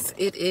 guys.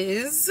 It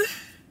is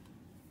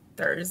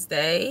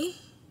Thursday,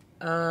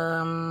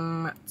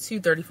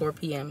 2:34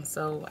 p.m.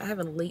 So I have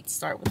a late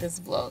start with this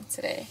vlog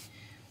today.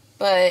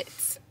 But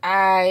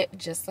I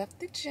just left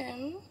the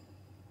gym.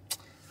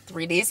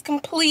 3 days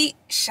complete.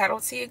 Shout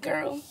out to your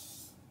girl.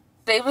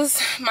 Today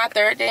was my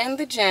 3rd day in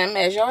the gym.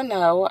 As y'all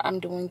know, I'm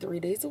doing 3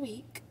 days a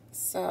week.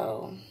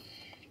 So,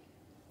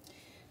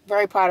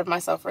 very proud of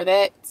myself for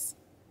that.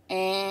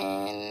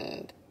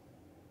 And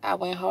I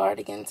went hard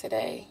again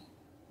today.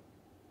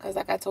 Because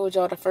like I told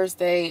y'all, the first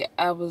day,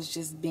 I was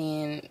just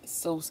being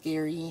so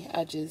scary.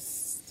 I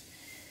just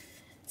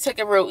took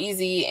it real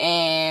easy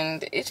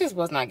and it just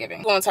was not giving.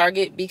 I'm going to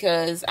Target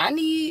because I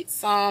need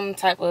some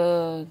type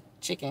of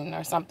chicken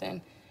or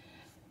something.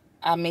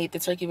 I made the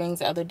turkey wings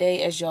the other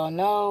day. As y'all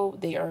know,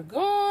 they are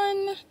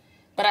gone.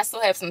 But I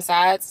still have some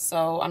sides,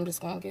 so I'm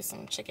just going to get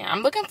some chicken.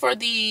 I'm looking for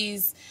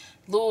these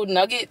little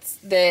nuggets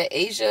that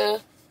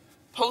Asia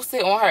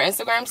posted on her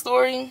Instagram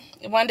story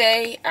one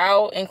day.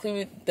 I'll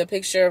include the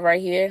picture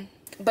right here.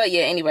 But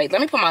yeah, anyway, let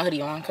me put my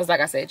hoodie on because like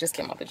I said, just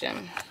came out the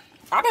gym.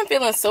 I've been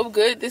feeling so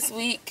good this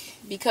week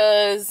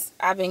because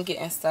I've been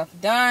getting stuff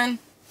done.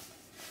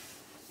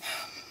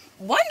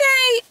 One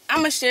day,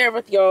 I'm going to share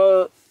with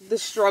y'all the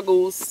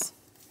struggles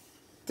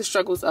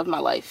of my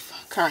life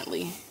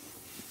currently.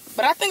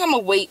 But I think I'm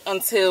going to wait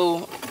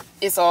until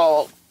it's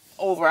all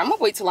over. I'm going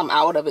to wait till I'm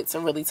out of it to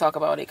really talk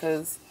about it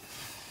because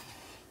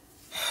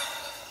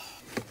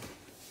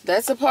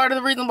that's a part of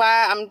the reason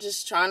why I'm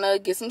just trying to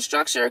get some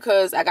structure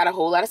because I got a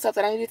whole lot of stuff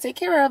that I need to take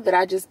care of that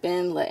I just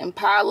been letting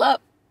pile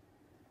up.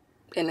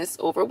 And it's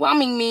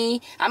overwhelming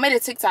me. I made a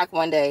TikTok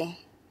one day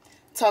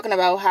talking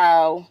about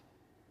how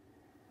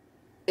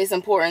it's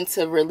important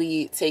to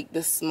really take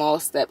the small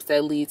steps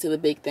that lead to the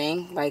big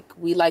thing. Like,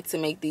 we like to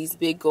make these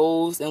big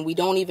goals and we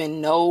don't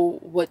even know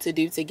what to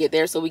do to get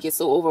there, so we get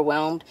so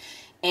overwhelmed.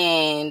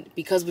 And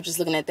because we're just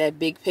looking at that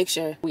big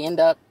picture, we end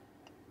up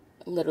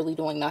literally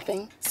doing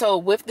nothing. So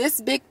with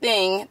this big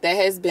thing that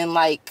has been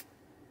like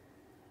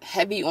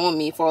heavy on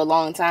me for a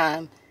long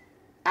time,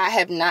 I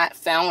have not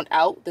found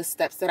out the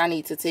steps that I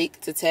need to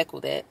take to tackle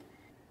that.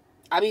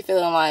 I be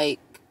feeling like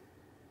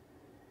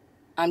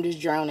I'm just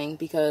drowning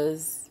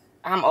because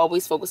I'm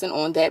always focusing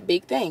on that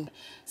big thing.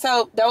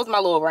 So that was my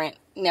little rant.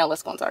 Now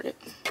let's go on Target.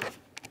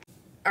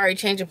 All right,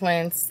 change of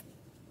plans.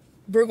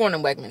 We're going to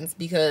Wegmans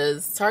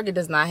because Target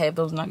does not have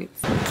those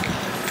nuggets.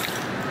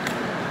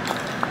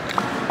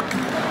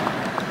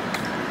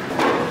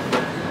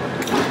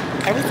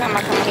 Every time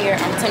I come here,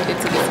 I'm tempted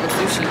to get some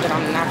sushi, but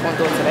I'm not going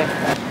to do it today.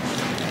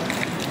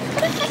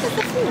 What the heck is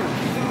the food?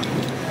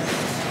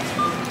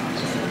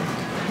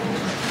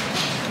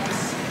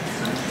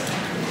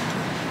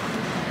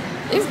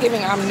 It's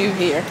giving I'm new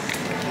here.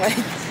 Like,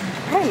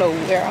 I don't know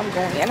where I'm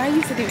going. And I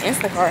used to do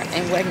Instacart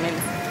and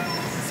Wegmans.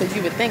 So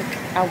you would think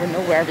I would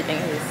know where everything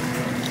is.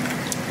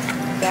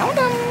 Found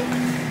them.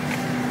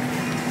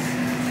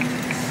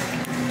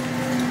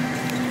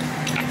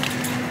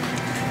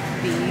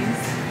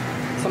 These.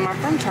 So my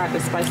friend tried the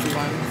spicy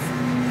ones.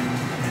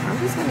 I'm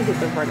just gonna get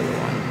the regular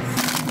ones.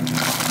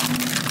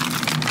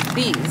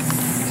 These.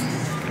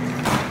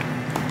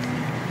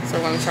 So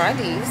we're gonna try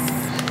these.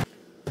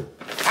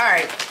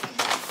 Alright.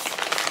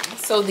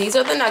 So these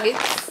are the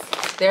nuggets.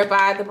 They're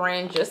by the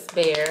brand Just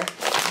Bare.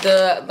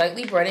 The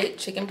lightly breaded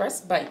chicken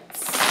breast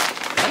bites.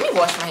 Let me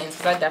wash my hands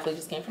because I definitely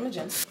just came from the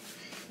gym.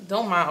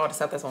 Don't mind all the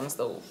stuff that's on the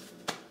stove.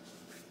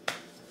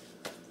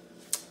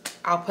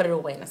 I'll put it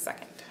away in a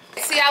second.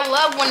 See, I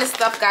love when this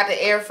stuff got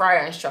the air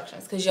fryer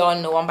instructions because y'all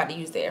know I'm about to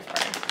use the air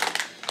fryer.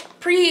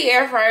 Preheat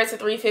air fryer to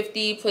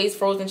 350. Place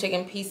frozen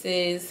chicken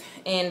pieces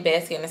in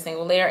basket in a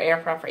single layer.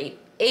 Air fry for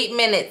 8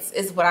 minutes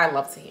is what I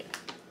love to hear.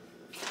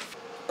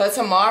 But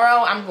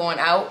tomorrow I'm going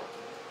out.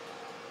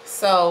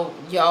 So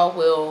y'all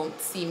will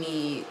see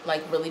me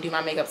like really do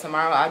my makeup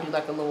tomorrow. I'll do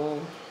like a little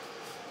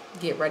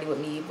get ready with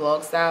me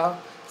vlog style.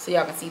 So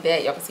y'all can see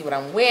that. Y'all can see what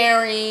I'm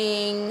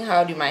wearing,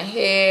 how I do my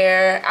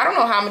hair. I don't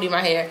know how I'm gonna do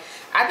my hair.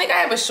 I think I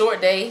have a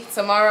short day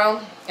tomorrow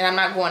and I'm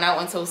not going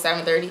out until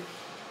 7:30.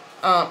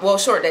 Well,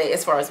 short day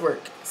as far as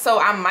work. So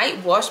I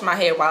might wash my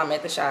hair while I'm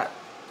at the shop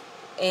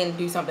and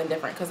do something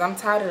different because I'm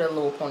tired of the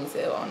little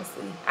ponytail,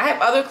 honestly. I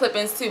have other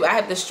clip-ins too. I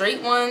have the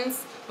straight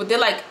ones, but they're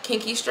like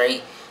kinky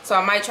straight. So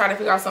I might try to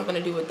figure out something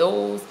to do with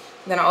those.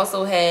 And then I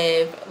also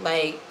have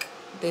like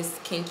this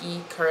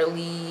kinky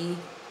curly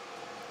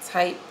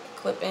type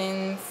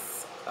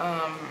clip-ins.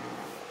 I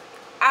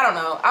don't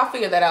know. I'll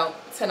figure that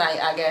out tonight,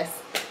 I guess.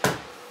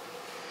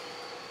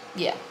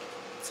 Yeah.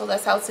 So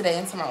that's how today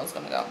and tomorrow's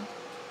gonna go.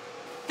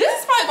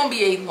 This is probably gonna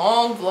be a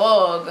long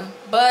vlog,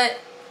 but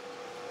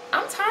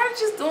I'm tired of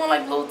just doing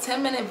like little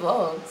 10-minute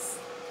vlogs.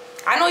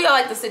 I know y'all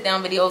like the sit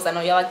down videos. I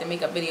know y'all like the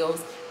makeup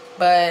videos,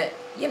 but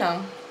you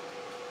know,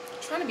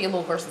 I'm trying to be a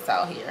little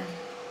versatile here.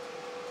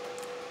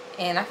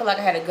 And I feel like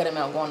I had a good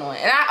amount going on.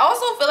 And I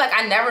also feel like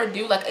I never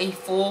do like a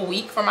full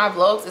week for my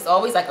vlogs. It's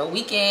always like a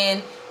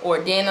weekend or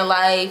a day in the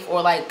life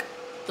or like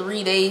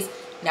 3 days.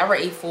 Never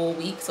a full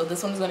week. So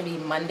this one's gonna be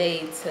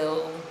Monday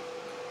till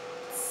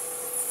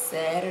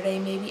Saturday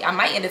maybe. I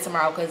might end it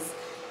tomorrow because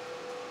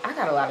I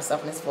got a lot of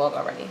stuff in this vlog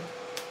already.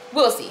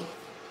 We'll see.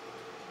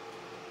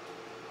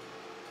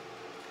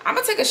 I'm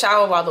gonna take a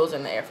shower while those are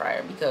in the air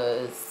fryer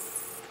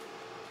because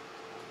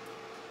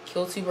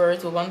kill 2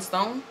 birds with 1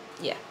 stone.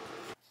 Yeah.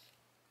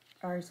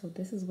 Alright, so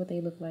this is what they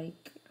look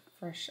like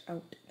fresh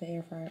out the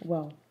air fryer.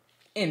 Well,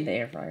 in the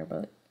air fryer,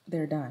 but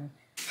they're done.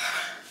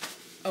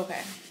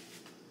 Okay.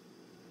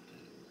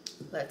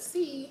 Let's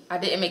see. I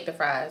didn't make the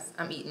fries.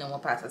 I'm eating them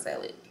with pasta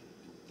salad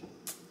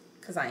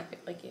because I ain't fit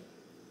like it.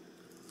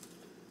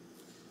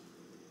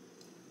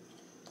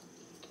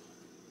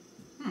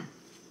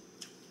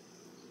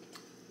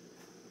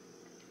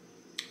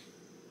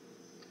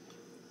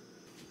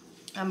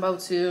 I'm about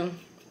to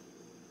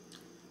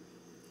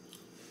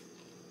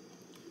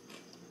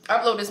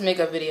upload this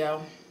makeup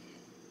video.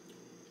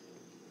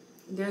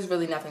 There's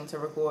really nothing to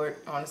record,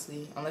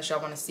 honestly, unless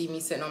y'all want to see me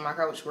sitting on my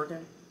couch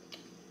working.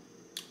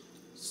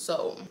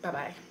 So,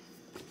 bye-bye.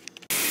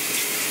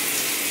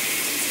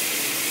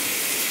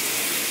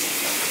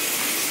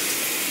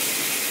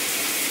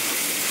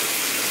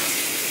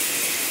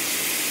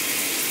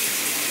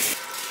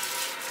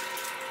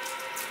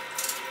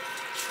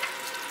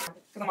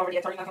 Because I'm already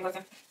at Target, not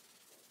something.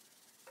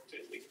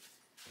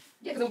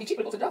 Yeah, because it would be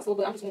cheaper to go to the dog store,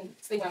 but I'm just going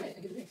to stay where I'm at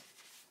and get the thing.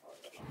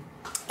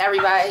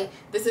 Everybody,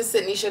 this is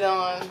Sydney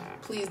Shadon.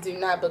 Please do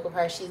not book with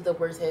her. She's the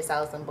worst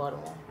hairstylist in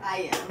Baltimore.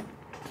 I am.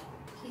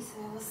 He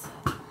said, what's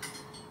up?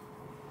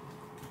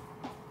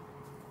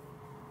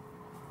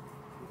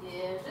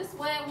 Yeah, just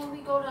wait when we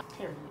go to...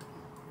 Period.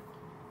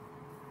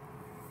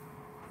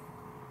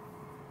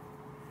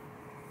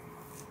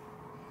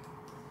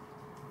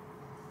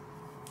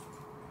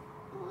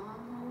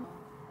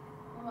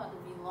 I'm about to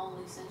be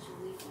lonely since you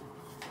leaving.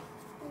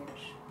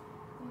 Bitch,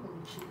 you gonna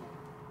be cheating.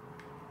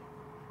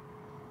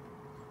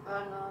 I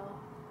know.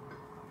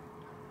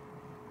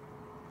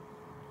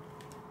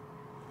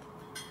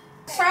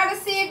 Try to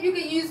see if you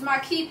can use my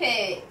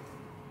keypad.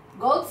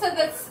 Go to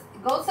the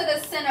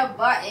center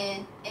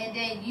button and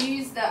then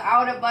use the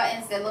outer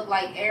buttons that look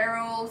like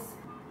arrows.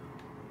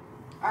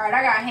 Alright,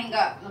 I gotta hang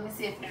up. Let me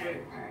see if it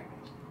works. Alright.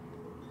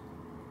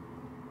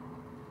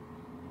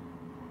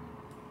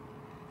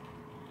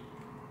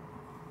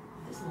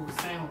 This little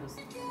sound was...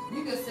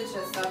 You can sit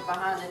your stuff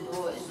behind the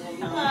door and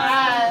then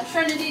hi,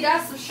 Trinity,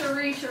 that's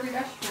Cherie. Cherie,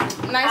 that's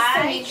Trinity. Nice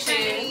to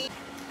meet you.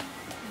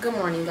 Good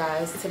morning,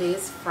 guys. Today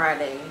is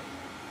Friday.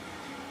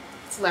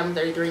 It's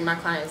 11:33. My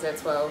client is at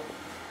 12.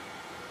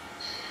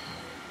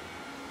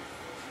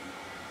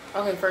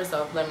 Okay, first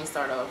off, let me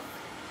start off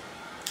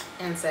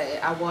and say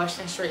I washed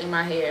and straightened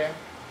my hair.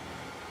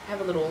 I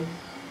have a little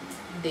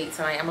date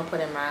tonight. I'm gonna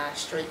put in my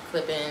straight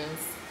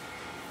clip-ins,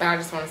 but I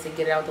just wanted to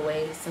get it out the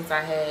way since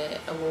I had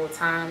a little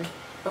time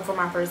before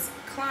my first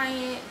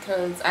client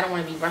because I don't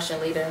want to be rushing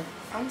later.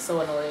 I'm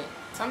so annoyed.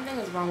 Something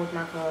is wrong with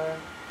my car.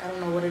 I don't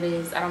know what it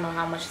is. I don't know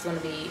how much it's gonna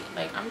be.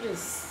 Like, I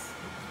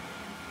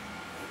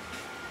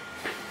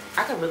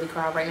could really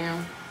cry right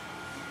now.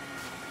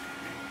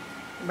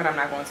 But I'm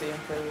not going to,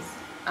 because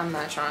I'm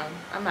not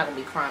gonna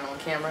be crying on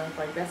camera.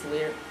 Like, that's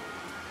weird.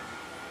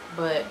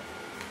 But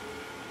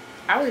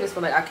I really just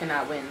feel like I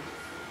cannot win.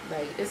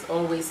 Like, it's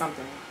always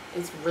something.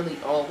 It's really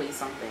always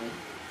something.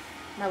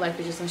 My life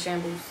is just in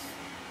shambles.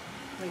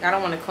 Like, I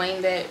don't want to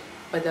claim that,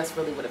 but that's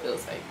really what it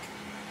feels like.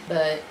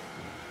 But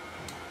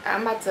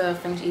I'm about to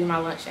finish eating my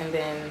lunch, and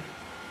then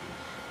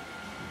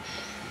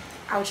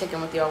I'll check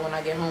in with y'all when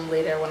I get home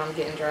later, when I'm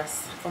getting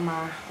dressed for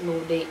my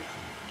little date.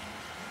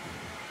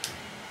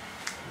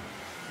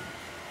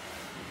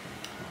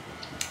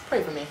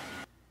 Pray for me.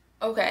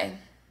 Okay.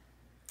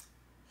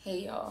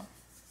 Hey, y'all.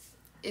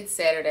 It's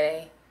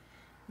Saturday.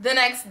 The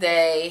next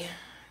day,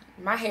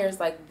 my hair is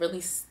like really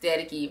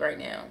staticky right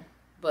now.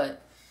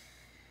 But,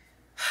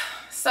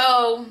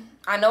 so,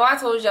 I know I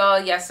told y'all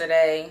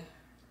yesterday,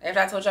 after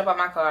I told y'all about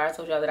my car, I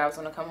told y'all that I was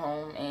going to come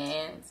home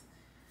and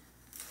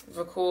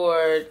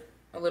record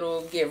a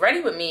little get ready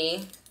with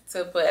me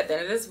to put at the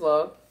end of this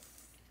vlog,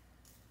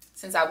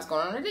 since I was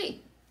going on a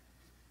date.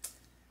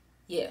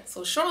 Yeah,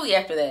 so shortly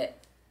after that,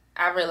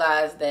 I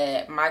realized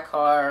that my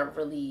car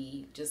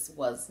really just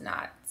was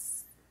not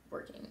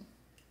working.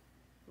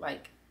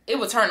 Like, it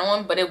would turn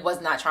on, but it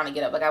was not trying to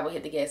get up. Like, I would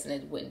hit the gas and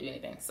it wouldn't do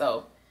anything.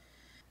 So,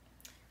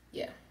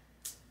 yeah.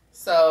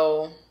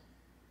 So,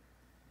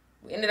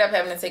 we ended up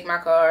having to take my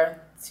car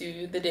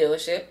to the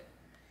dealership.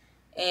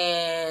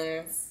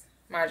 And,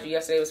 mind you,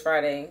 yesterday was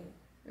Friday.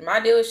 My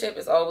dealership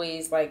is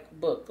always, like,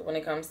 booked when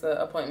it comes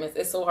to appointments.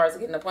 It's so hard to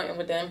get an appointment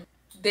with them.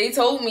 They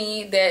told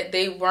me that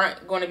they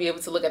weren't going to be able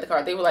to look at the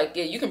car. They were like,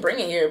 yeah, you can bring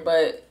it here,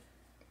 but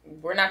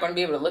we're not going to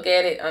be able to look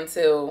at it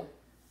until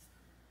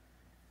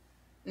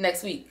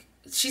next week.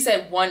 She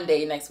said one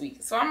day next week.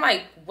 So I'm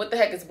like, what the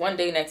heck is one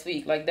day next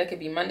week? Like, that could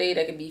be Monday,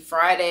 that could be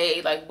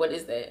Friday. Like, what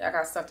is that? I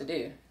got stuff to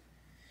do.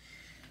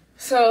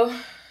 So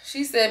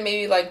she said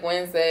maybe like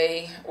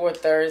Wednesday or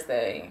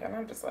Thursday. And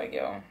I'm just like,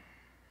 yo.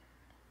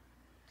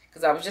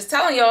 Because I was just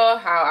telling y'all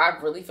how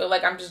I really feel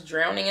like I'm just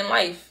drowning in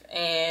life.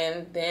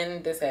 And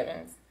then this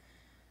happens.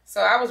 So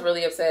I was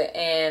really upset.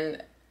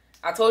 And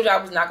I told you I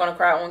was not going to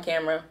cry on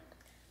camera.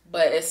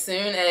 But as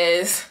soon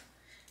as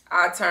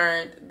I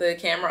turned the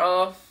camera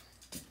off,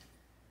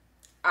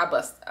 I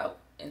bust out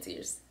in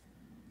tears.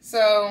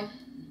 So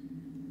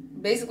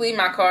basically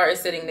my car is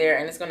sitting there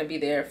and it's going to be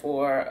there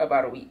for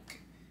about a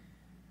week.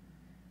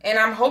 And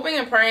I'm hoping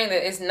and praying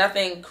that it's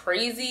nothing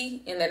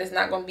crazy and that it's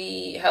not going to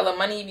be hella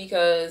money,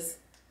 because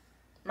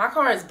my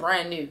car is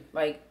brand new.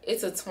 Like,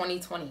 it's a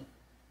 2020.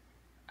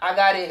 I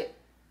got it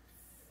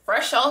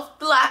fresh off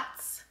the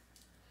lots.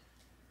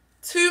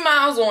 2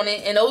 miles on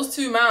it, and those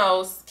 2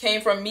 miles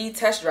came from me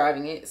test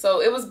driving it.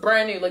 So it was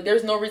brand new. Like,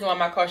 there's no reason why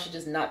my car should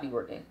just not be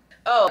working.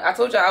 Oh, I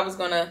told y'all I was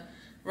going to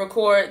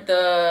record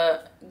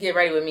the get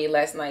ready with me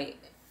last night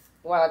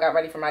while I got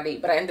ready for my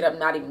date. But I ended up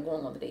not even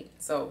going on the date.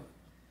 So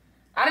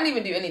I didn't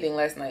even do anything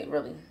last night,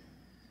 really.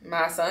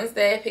 My son's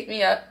dad picked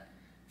me up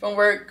from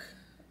work,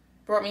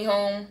 brought me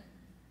home.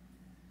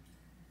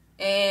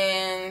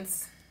 And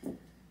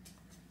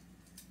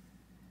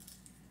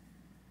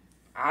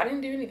I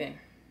didn't do anything.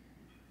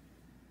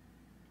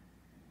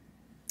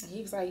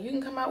 He was like, you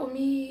can come out with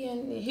me.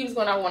 And he was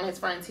going out with one of his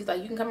friends. He's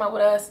like, you can come out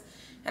with us.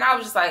 And I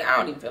was just like, I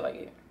don't even feel like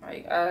it.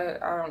 Like,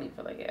 I don't even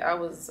feel like it. I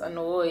was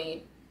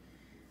annoyed.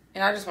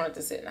 And I just wanted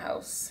to sit in the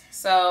house.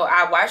 So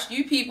I watched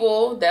You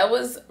People. That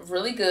was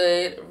really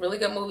good. Really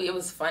good movie. It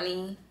was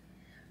funny.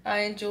 I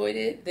enjoyed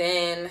it.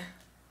 Then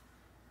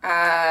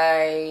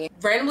I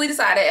randomly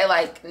decided at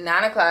like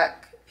 9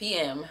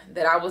 p.m.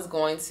 that I was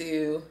going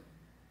to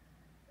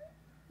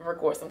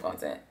record some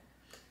content.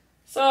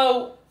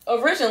 So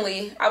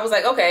originally I was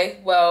like, okay,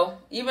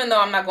 well, even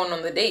though I'm not going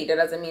on the date, that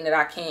doesn't mean that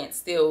I can't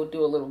still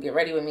do a little get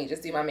ready with me,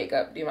 just do my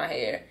makeup, do my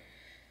hair,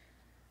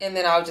 and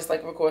then I'll just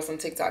like record some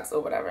TikToks or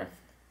whatever.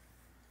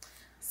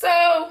 So,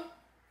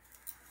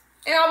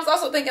 and I was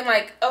also thinking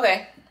like,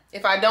 okay,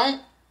 if I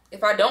don't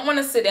want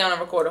to sit down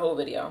and record a whole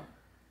video,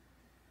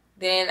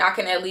 then I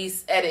can at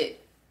least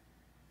edit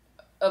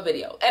a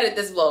video, edit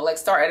this vlog, like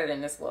start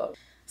editing this vlog.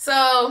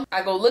 So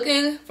I go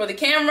looking for the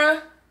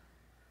camera,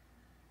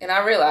 and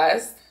I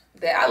realized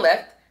that I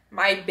left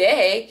my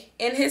bag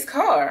in his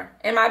car,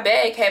 and my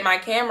bag had my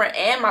camera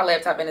and my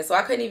laptop in it, so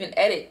I couldn't even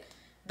edit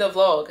the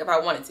vlog if I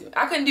wanted to.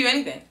 I couldn't do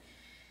anything.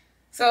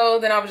 So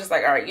then I was just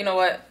like, all right, you know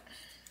what?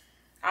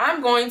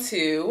 I'm going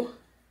to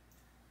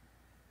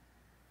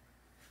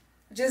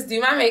just do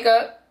my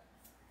makeup,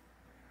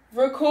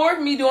 record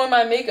me doing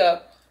my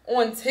makeup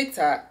on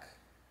TikTok,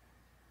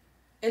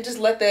 and just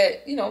let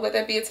that, you know, let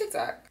that be a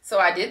TikTok. So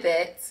I did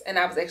that, and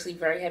I was actually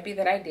very happy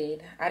that I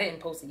did. I didn't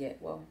post it yet.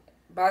 Well,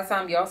 by the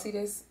time y'all see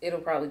this,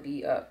 it'll probably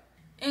be up.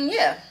 And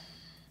yeah,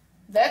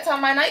 that's how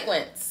my night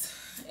went.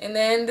 And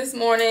then this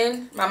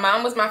morning, my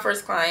mom was my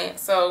first client,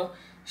 so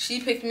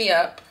she picked me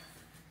up,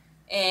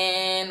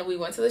 and we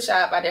went to the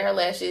shop. I did her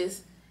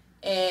lashes,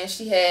 and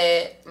she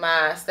had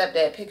my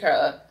stepdad pick her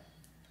up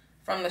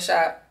from the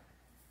shop.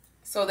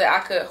 so that I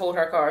could hold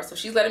her car. So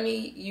she's letting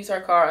me use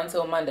her car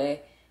until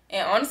Monday.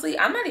 And honestly,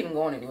 I'm not even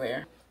going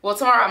anywhere. Well,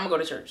 tomorrow I'm gonna go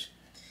to church.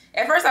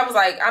 At first I was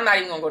like, I'm not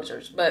even gonna go to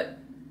church, but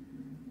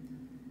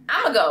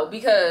I'm gonna go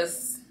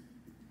because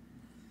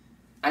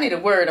I need a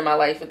word in my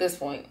life at this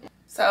point.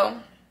 So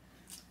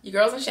your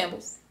girl's in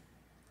shambles.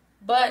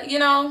 But you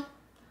know,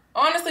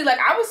 honestly, like,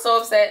 I was so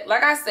upset.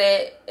 Like I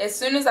said, as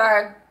soon as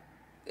I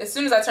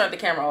turned the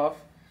camera off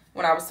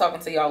when I was talking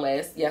to y'all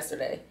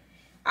yesterday,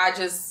 I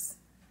just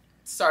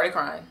started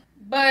crying.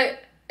 But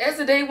as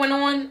the day went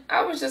on,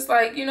 I was just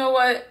like, you know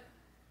what?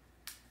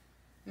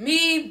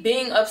 Me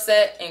being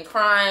upset and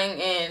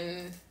crying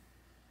and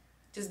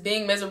just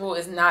being miserable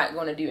is not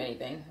going to do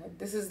anything. Like,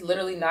 this is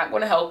literally not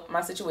going to help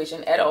my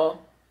situation at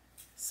all.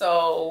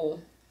 So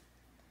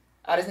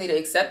I just need to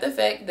accept the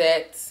fact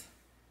that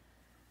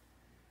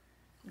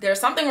there's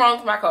something wrong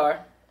with my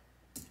car.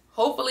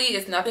 Hopefully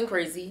it's nothing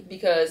crazy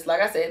because,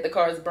 like I said, the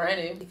car is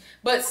brand new.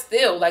 But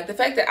still, like, the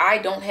fact that I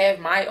don't have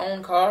my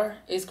own car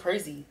is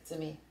crazy to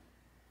me.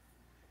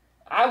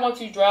 I want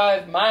to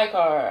drive my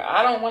car.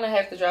 I don't want to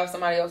have to drive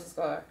somebody else's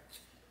car.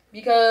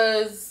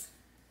 Because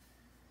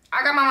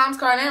I got my mom's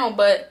car now,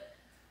 but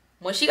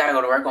when she got to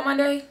go to work on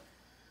Monday,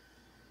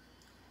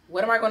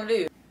 what am I going to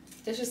do?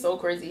 It's just so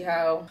crazy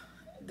how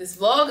this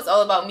vlog is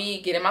all about me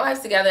getting my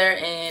life together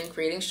and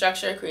creating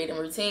structure, creating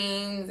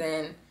routines,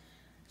 and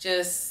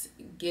just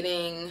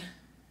getting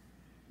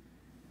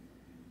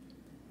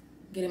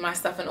my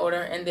stuff in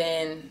order, and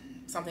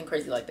then something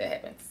crazy like that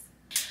happens.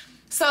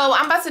 So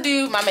I'm about to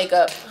do my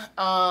makeup.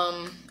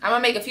 I'm gonna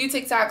make a few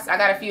TikToks. I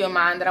got a few in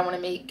mind that I want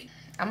to make.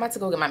 I'm about to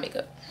go get my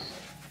makeup.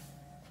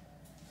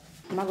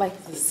 My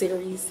life is a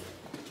series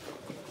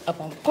of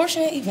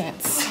unfortunate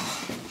events.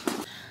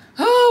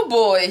 Oh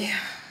boy,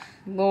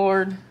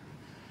 Lord.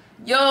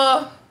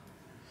 Y'all,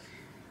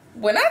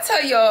 when I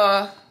tell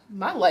y'all,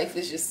 my life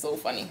is just so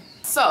funny.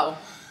 So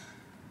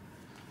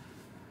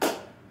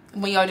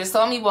when y'all just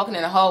saw me walking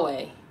in the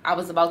hallway, I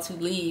was about to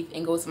leave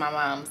and go to my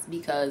mom's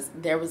because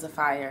there was a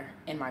fire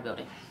in my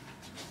building.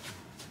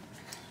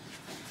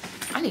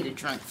 I need a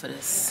drink for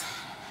this.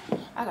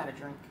 I got a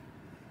drink.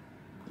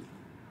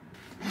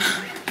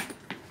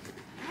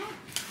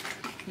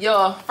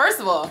 Y'all, first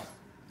of all,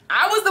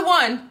 I was the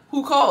one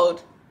who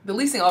called the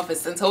leasing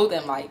office and told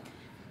them, like,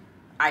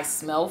 I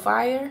smell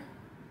fire,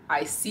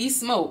 I see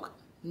smoke,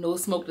 no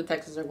smoke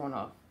detectors are going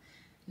off,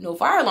 no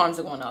fire alarms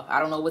are going off. I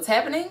don't know what's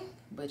happening,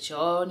 but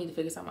y'all need to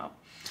figure something out.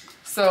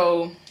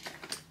 So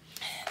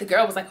the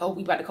girl was like, oh,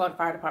 we about to call the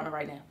fire department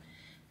right now.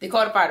 They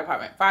called the fire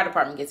department. Fire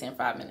department gets here in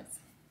 5 minutes.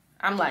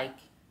 I'm like,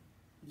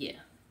 yeah,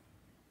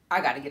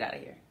 I gotta get out of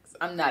here.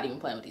 I'm not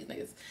even playing with these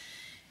niggas.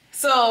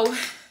 So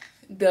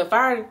the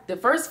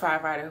first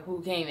firefighter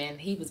who came in,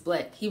 he was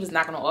black. He was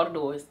knocking on all the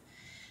doors.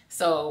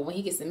 So when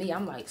he gets to me,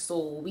 I'm like,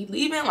 so we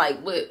leaving?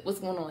 Like,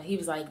 what's going on? He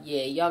was like,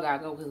 yeah, y'all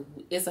gotta go because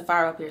it's a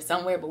fire up here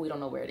somewhere, but we don't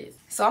know where it is.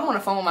 So I'm on the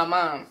phone with my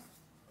mom,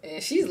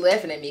 and she's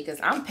laughing at me because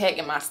I'm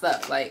packing my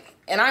stuff. Like,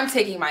 and I'm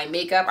taking my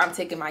makeup, I'm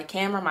taking my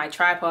camera, my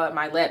tripod,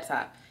 my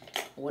laptop.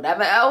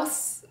 Whatever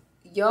else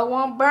y'all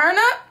want burn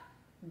up,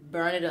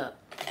 burn it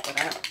up.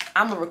 But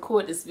I'm gonna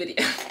record this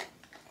video.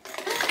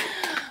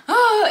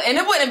 And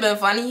it wouldn't have been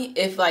funny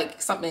if,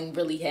 like, something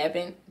really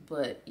happened,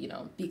 but, you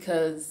know,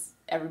 because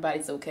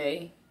everybody's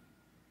okay,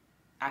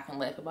 I can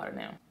laugh about it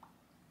now.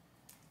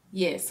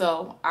 Yeah,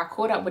 so I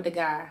caught up with the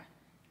guy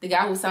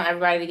who was telling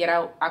everybody to get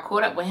out. I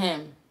caught up with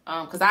him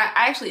because I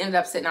actually ended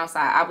up sitting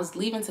outside. I was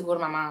leaving to go to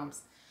my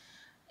mom's,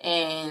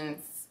 and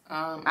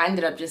I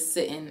ended up just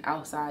sitting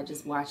outside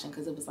just watching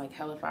because it was like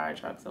hella fire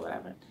trucks or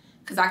whatever.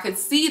 Because I could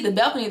see the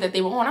balcony that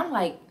they were on. I'm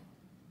like,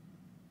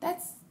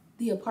 that's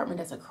the apartment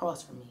that's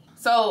across from me.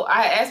 So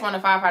I asked one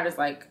of the firefighters,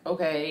 like,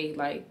 okay,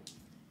 like,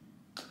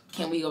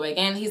 can we go back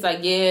in? He's like,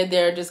 yeah,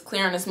 they're just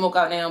clearing the smoke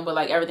out now, but,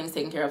 like, everything's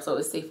taken care of, so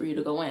it's safe for you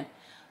to go in.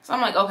 So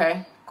I'm like,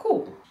 okay,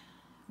 cool.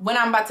 When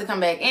I'm about to come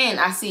back in,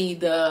 I see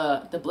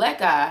the black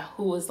guy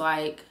who was,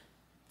 like,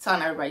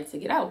 telling everybody to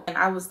get out. And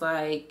I was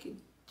like,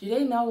 do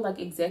they know, like,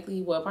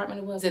 exactly what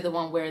apartment it was? Is it the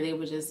one where they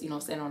were just, you know,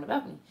 standing on the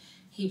balcony?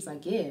 He was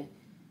like, yeah.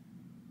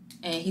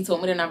 And he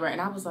told me the number,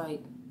 and I was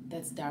like,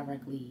 that's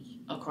directly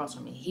across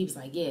from me. He was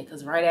like, yeah,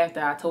 because right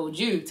after I told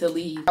you to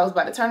leave, I was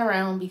about to turn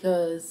around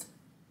because,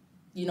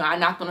 you know, I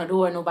knocked on the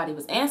door and nobody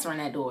was answering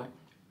that door.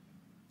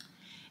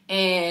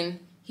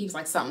 And he was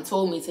like, something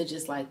told me to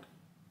just, like,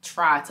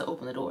 try to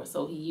open the door.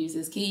 So he used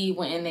his key,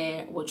 went in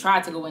there, well,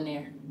 tried to go in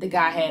there. The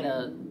guy had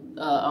a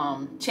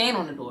chain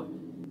on the door.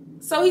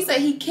 So he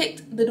said he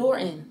kicked the door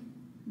in,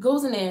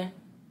 goes in there,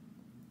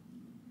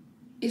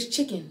 it's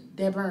chicken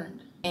that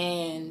burned.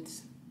 And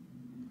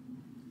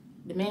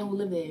the man who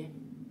lived there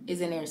is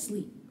in there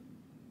asleep,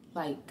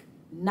 like,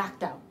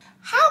 knocked out.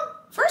 How,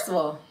 first of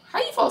all, how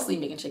you fall asleep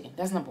making chicken?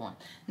 That's number one.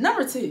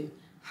 Number two,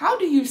 how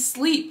do you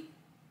sleep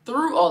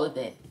through all of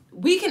that?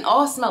 We can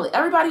all smell it.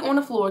 Everybody on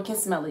the floor can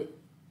smell it.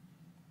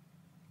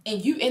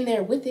 And you in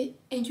there with it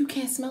and you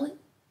can't smell it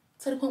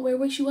to the point where it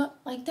wakes you up?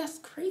 Like, that's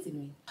crazy to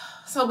me.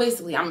 So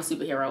basically, I'm a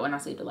superhero and I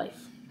saved a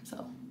life.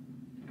 So,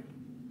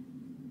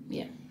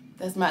 yeah,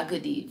 that's my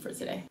good deed for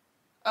today.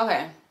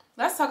 Okay,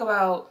 let's talk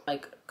about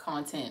like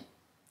content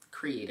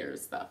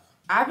creators stuff.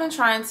 I've been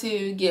trying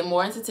to get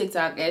more into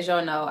TikTok. As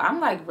y'all know, I'm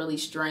like really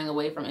straying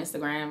away from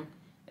Instagram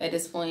at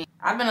this point.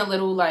 I've been a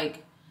little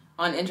like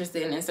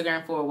uninterested in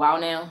Instagram for a while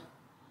now.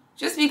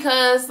 Just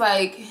because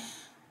like,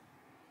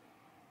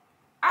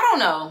 I don't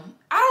know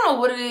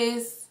what it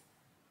is.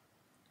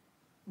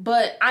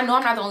 But I know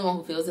I'm not the only one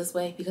who feels this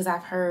way because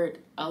I've heard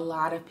a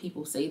lot of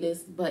people say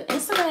this. But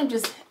Instagram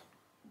just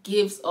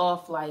gives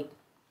off like,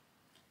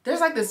 there's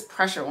like this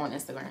pressure on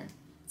Instagram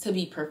to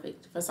be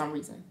perfect for some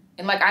reason.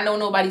 And like, I know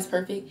nobody's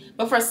perfect,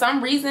 but for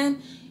some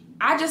reason,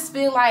 I just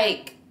feel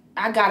like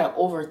I gotta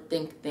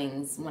overthink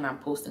things when I'm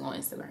posting on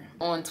Instagram.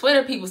 On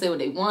Twitter, people say what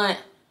they want.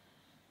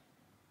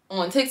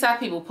 On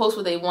TikTok, people post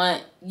what they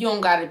want. You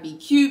don't gotta be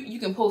cute. You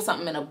can post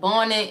something in a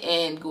bonnet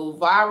and go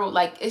viral.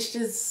 Like,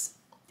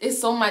 it's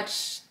so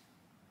much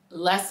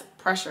less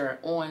pressure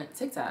on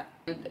TikTok.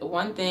 And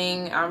one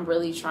thing I'm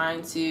really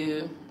trying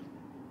to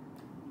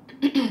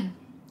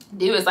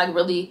do is like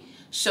really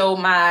show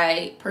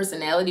my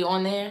personality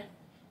on there.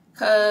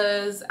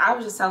 Cause I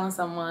was just telling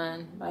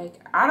someone, like,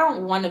 I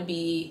don't want to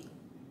be,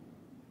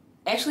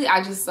 actually I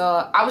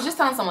was just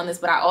telling someone this,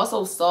 but I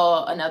also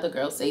saw another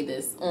girl say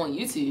this on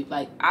YouTube.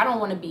 Like, I don't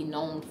want to be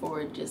known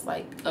for just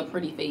like a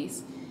pretty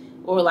face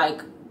or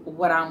like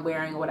what I'm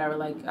wearing or whatever.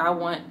 Like, I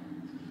want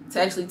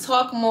to actually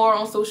talk more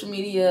on social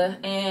media,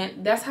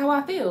 and that's how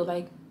I feel.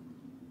 Like,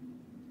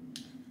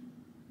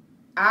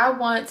 I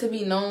want to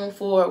be known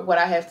for what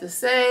I have to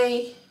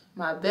say,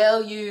 my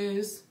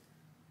values,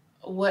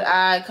 what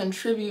I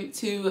contribute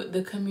to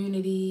the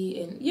community,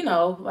 and you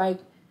know, like,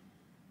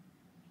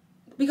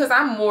 because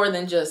I'm more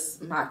than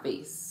just my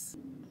face.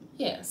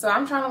 Yeah, so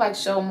I'm trying to like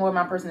show more of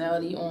my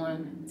personality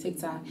on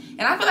TikTok.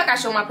 And I feel like I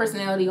show my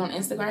personality on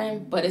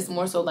Instagram, but it's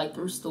more so like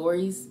through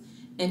stories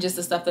and just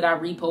the stuff that I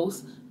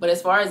repost. But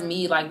as far as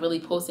me like really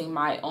posting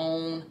my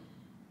own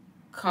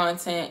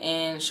content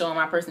and showing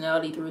my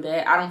personality through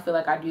that, I don't feel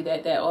like I do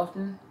that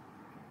often.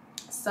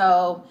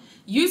 So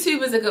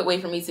YouTube is a good way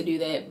for me to do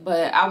that,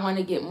 but I want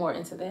to get more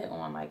into that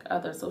on like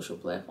other social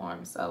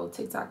platforms. So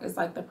TikTok is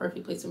like the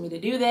perfect place for me to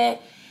do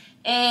that.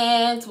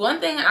 And one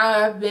thing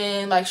I've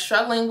been like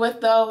struggling with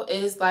though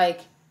is like,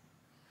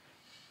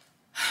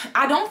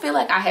 I don't feel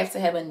like I have to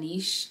have a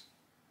niche.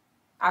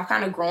 I've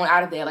kind of grown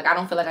out of that. Like, I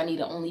don't feel like I need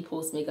to only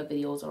post makeup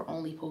videos or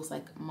only post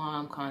like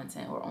mom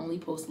content or only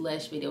post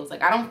lash videos.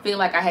 Like, I don't feel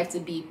like I have to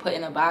be put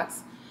in a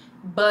box,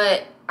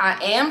 but I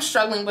am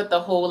struggling with the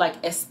whole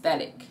like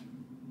aesthetic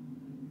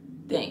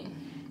thing.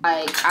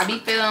 Like, I be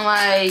feeling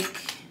like,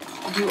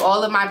 do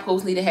all of my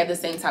posts need to have the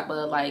same type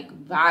of like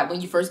vibe when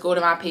you first go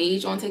to my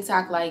page on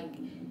TikTok? Like,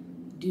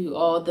 do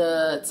all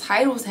the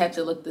titles have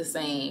to look the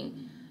same?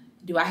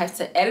 Do I have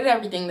to edit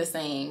everything the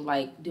same?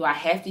 Like, do I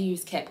have to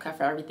use CapCut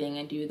for everything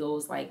and do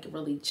those like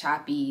really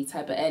choppy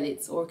type of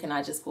edits? Or can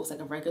I just post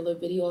like a regular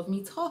video of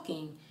me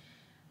talking?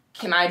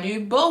 Can I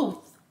do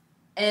both?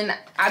 And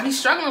I be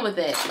struggling with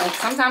it. Like,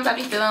 sometimes I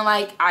be feeling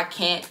like I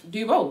can't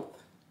do both.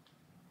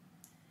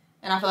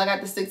 And I feel like I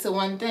have to stick to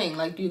one thing,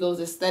 like do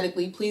those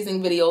aesthetically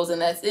pleasing videos and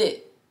that's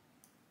it.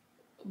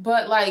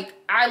 But like,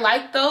 I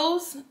like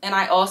those, and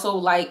I also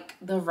like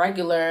the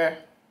regular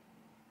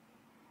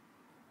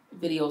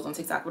videos on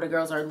TikTok where the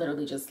girls are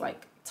literally just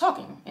like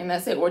talking and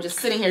that's it. Or just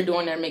sitting here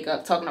doing their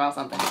makeup, talking about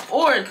something.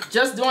 Or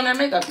just doing their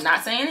makeup,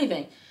 not saying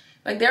anything.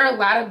 Like, there are a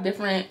lot of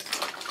different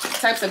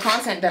types of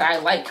content that I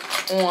like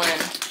on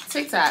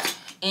TikTok.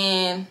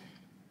 And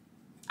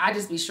I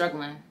just be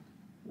struggling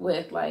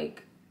with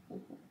like,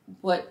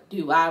 what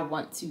do I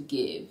want to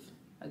give?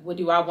 Like, what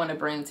do I want to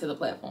bring to the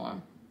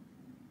platform?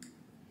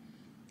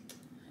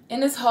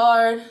 And it's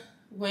hard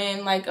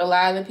when like a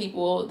lot of the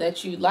people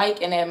that you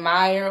like and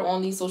admire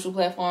on these social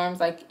platforms,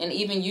 like, and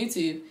even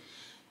YouTube,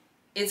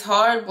 it's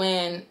hard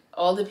when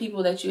all the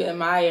people that you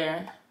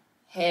admire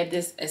have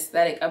this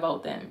aesthetic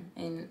about them.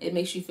 And it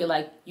makes you feel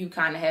like you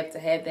kind of have to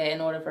have that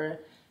in order for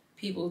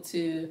people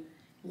to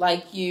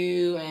like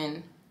you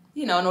and,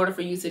 you know, in order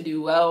for you to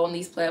do well on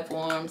these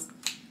platforms.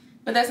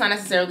 But that's not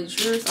necessarily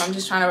true. So I'm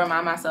just trying to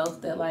remind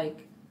myself that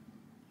like,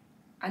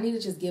 I need to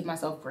just give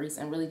myself grace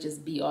and really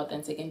just be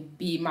authentic and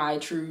be my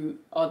true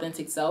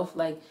authentic self.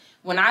 Like,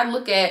 when I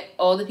look at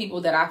all the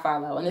people that I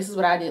follow, and this is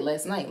what I did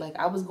last night, like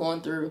I was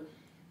going through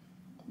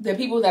the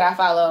people that I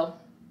follow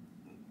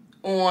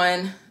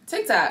on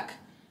TikTok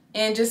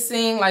and just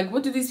seeing like,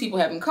 what do these people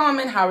have in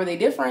common? How are they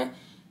different?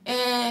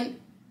 And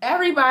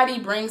everybody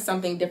brings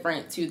something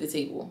different to the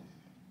table.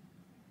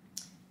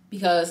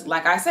 Because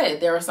like I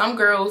said, there are some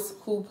girls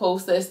who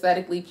post the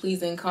aesthetically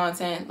pleasing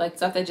content, like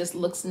stuff that just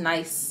looks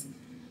nice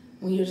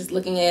when you're just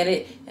looking at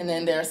it. And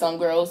then there are some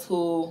girls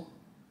who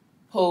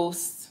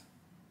post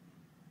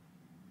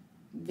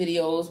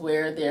videos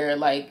where they're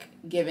like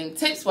giving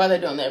tips while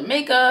they're doing their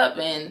makeup.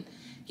 And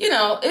you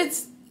know,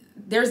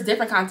 there's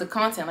different kinds of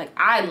content. Like,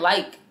 I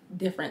like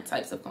different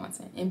types of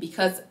content. And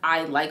because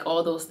I like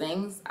all those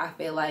things, I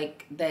feel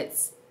like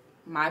that's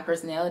my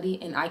personality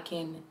and I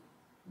can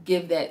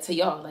give that to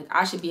y'all. Like,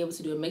 I should be able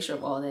to do a mixture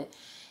of all that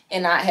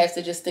and not have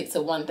to just stick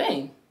to one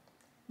thing,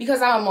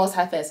 because I'm a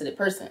multifaceted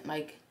person.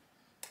 Like,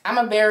 I'm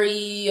a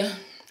very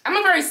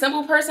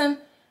simple person,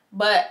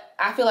 but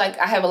I feel like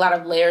I have a lot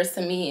of layers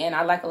to me and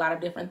I like a lot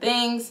of different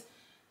things.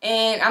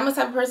 And I'm the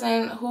type of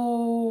person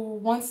who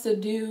wants to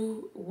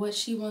do what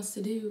she wants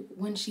to do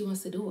when she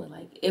wants to do it.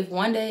 Like, if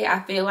one day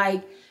I feel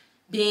like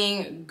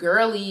being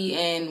girly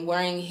and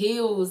wearing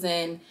heels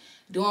and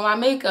doing my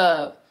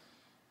makeup,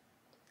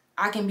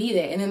 I can be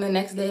that. And then the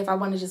next day, if I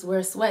want to just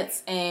wear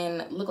sweats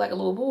and look like a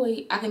little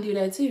boy, I can do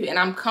that too. And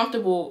I'm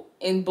comfortable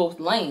in both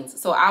lanes.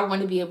 So I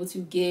want to be able to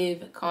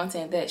give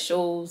content that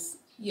shows,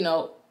 you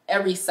know,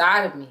 every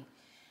side of me.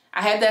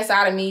 I have that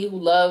side of me who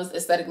loves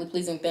aesthetically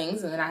pleasing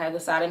things. And then I have the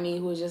side of me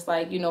who is just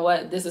like, you know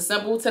what, this is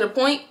simple to the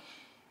point,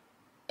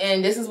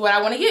 and this is what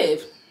I want to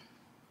give.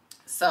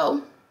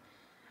 So,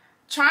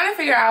 trying to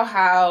figure out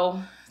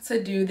how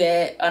to do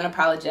that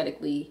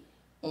unapologetically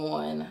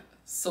on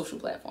social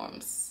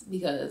platforms.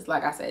 Because,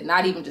 like I said,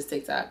 not even just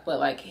TikTok, but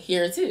like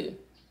here too.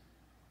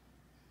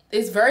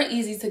 It's very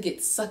easy to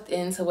get sucked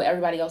into what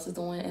everybody else is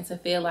doing and to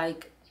feel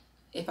like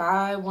if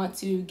I want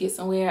to get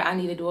somewhere, I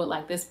need to do it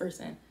like this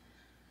person.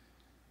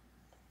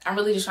 I'm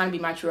really just trying to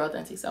be my true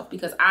authentic self,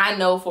 because I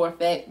know for a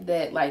fact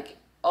that, like,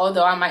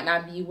 although I might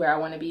not be where I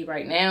want to be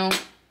right now,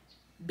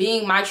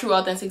 being my true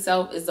authentic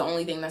self is the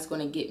only thing that's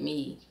going to get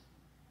me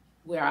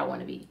where I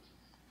want to be.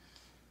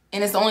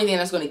 And it's the only thing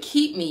that's going to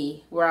keep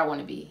me where I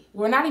want to be.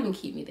 Well, not even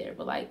keep me there,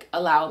 but like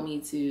allow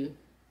me to,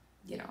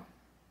 you know,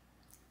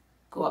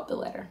 go up the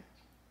ladder.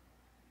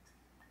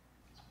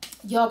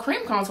 Y'all,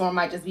 cream contour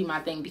might just be my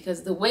thing,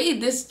 because the way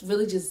this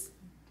really just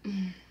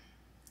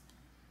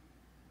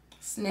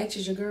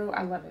snatches your girl,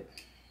 I love it.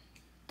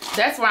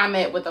 That's where I'm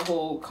at with the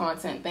whole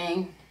content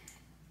thing.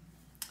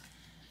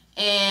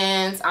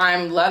 And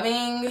I'm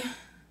loving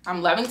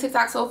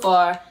TikTok so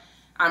far.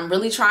 I'm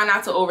really trying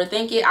not to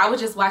overthink it. I was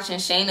just watching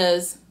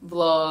Shayna's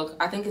vlog.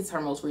 I think it's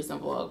her most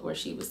recent vlog, where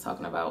she was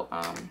talking about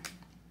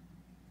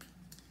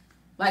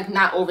like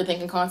not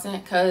overthinking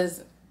content,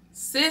 because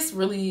sis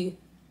really,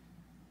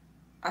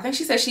 I think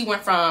she said she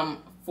went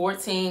from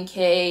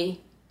 14K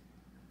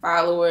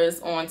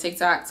followers on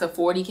TikTok to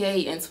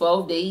 40K in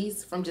 12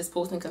 days from just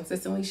posting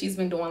consistently. She's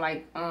been doing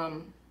like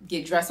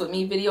get dressed with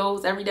me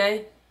videos every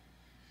day.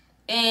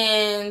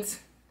 And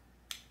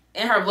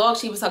in her vlog,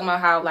 she was talking about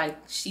how like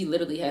she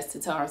literally has to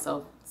tell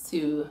herself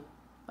to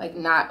like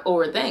not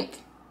overthink,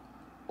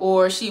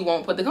 or she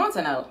won't put the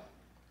content out.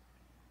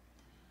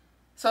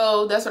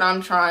 So that's what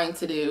I'm trying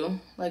to do.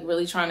 Like,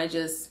 really trying to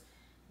just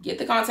get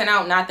the content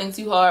out, not think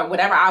too hard.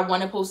 Whatever I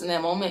want to post in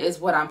that moment is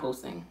what I'm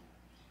posting.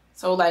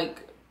 So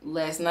like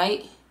last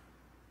night,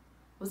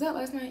 was that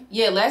last night?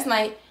 Yeah, last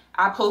night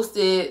I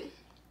posted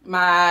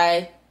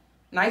my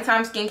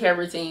nighttime skincare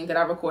routine that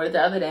I recorded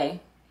the other day.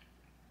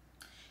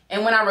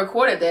 And when I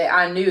recorded that,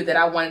 I knew that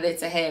I wanted it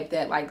to have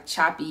that like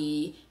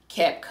choppy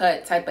cap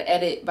cut type of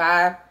edit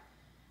vibe.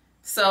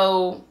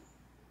 So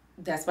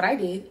that's what I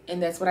did,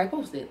 and that's what I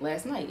posted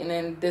last night. And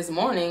then this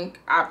morning,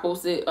 I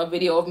posted a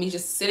video of me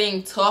just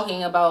sitting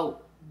talking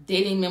about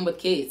dating men with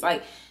kids.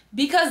 Like,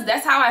 because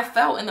that's how I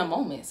felt in the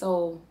moment.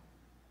 So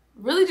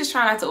really just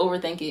try not to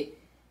overthink it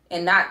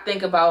and not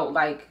think about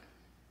like,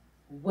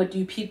 what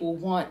do people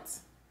want?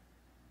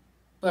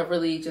 But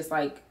really just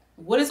like,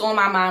 what is on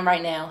my mind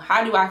right now?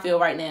 How do I feel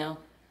right now?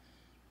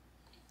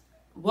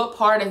 What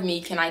part of me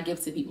can I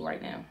give to people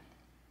right now?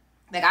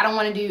 Like, I don't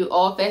want to do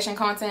all fashion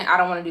content. I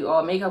don't want to do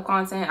all makeup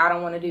content. I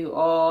don't want to do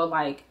all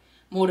like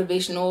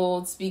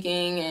motivational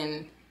speaking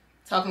and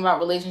talking about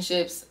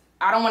relationships.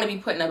 I don't want to be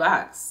put in a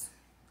box.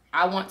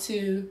 I want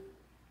to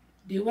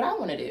do what I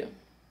want to do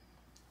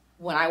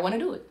when I want to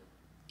do it.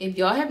 If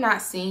y'all have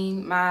not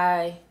seen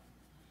my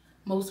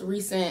most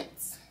recent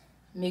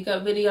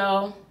makeup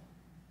video,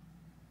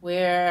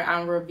 where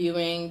I'm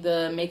reviewing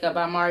the Makeup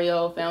by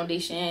Mario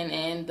foundation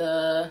and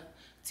the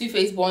Too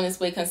Faced Born This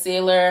Way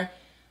concealer,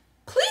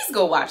 please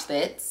go watch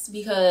that,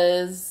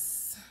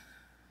 because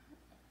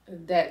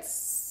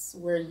that's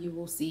where you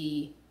will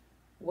see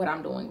what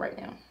I'm doing right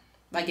now.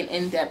 Like an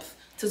in-depth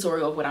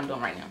tutorial of what I'm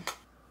doing right now.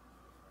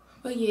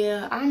 But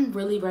yeah, I'm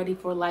really ready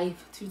for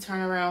life to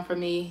turn around for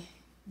me,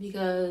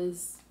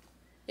 because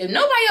if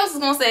nobody else is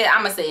gonna say it,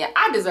 I'm gonna say it.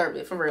 I deserve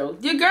it, for real.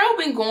 Your girl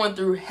been going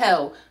through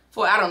hell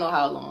for I don't know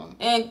how long.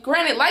 And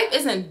granted, life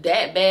isn't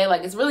that bad.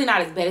 Like, it's really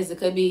not as bad as it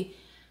could be.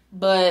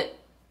 But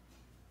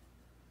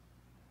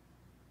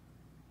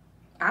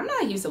I'm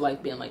not used to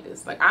life being like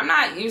this. Like, I'm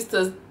not used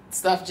to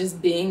stuff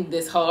just being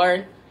this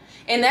hard.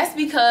 And that's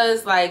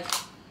because, like,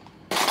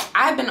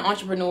 I've been an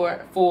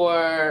entrepreneur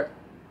for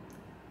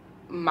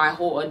my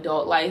whole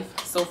adult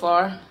life so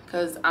far.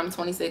 Because I'm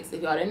 26,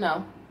 if y'all didn't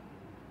know.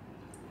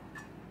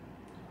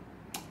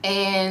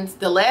 And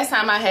the last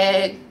time I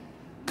had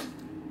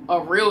a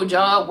real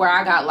job where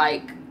I got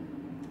like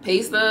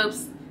pay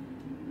stubs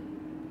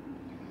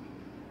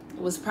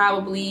was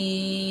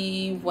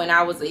probably when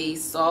I was a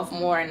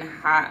sophomore in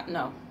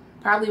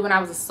probably when I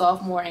was a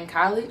sophomore in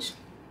college.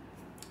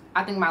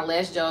 I think my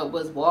last job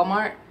was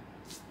Walmart.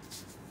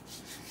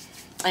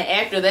 And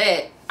after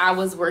that, I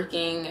was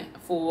working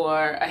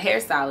for a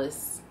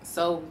hairstylist.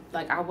 So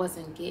like, I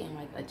wasn't getting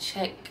like a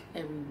check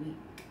every week.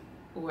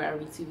 or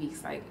every 2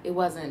 weeks. Like, it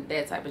wasn't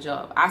that type of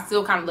job. I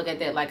still kind of look at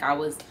that like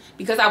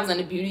because I was in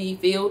the beauty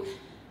field,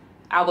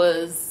 I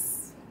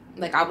was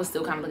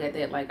still kind of look at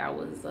that like I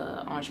was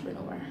an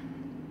entrepreneur.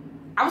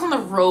 I was on the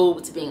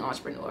road to being an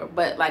entrepreneur,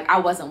 but like I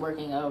wasn't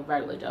working a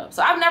regular job.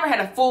 So I've never had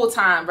a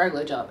full-time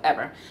regular job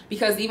ever,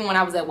 because even when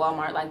I was at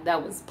Walmart, like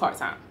that was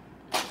part-time.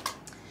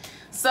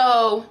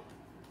 So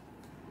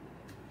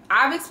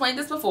I've explained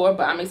this before,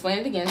 but I'm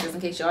explaining it again just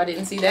in case y'all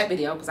didn't see that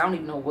video, because I don't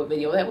even know what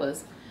video that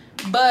was.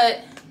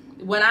 But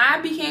when I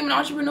became an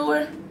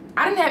entrepreneur,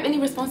 I didn't have any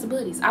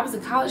responsibilities. I was a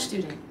college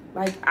student.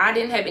 Like, I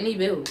didn't have any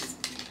bills.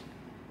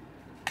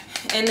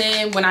 And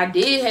then when I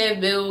did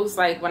have bills,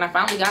 like when I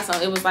finally got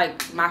some, it was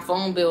like my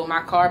phone bill,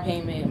 my car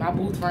payment, my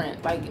booth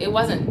rent. Like, it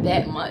wasn't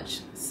that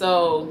much.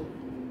 So,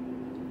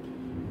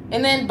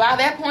 and then by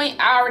that point,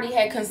 I already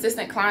had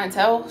consistent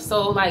clientele.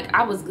 So like,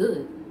 I was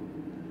good.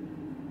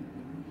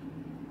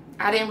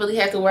 I didn't really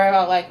have to worry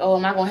about like, oh,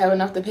 am I gonna have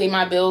enough to pay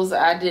my bills?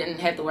 I didn't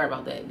have to worry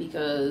about that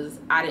because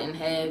I didn't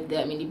have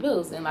that many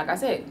bills. And like I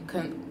said,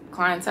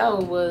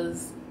 clientele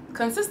was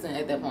consistent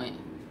at that point.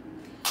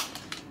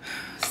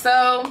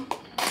 So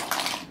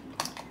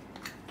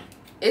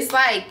it's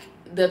like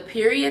the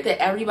period that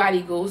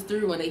everybody goes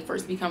through when they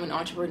first become an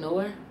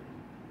entrepreneur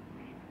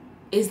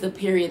is the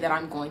period that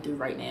I'm going through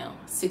right now,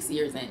 6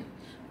 years in,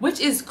 which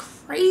is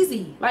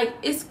crazy. Like,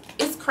 it's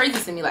crazy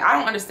to me. Like, I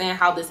don't understand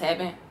how this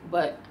happened,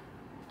 but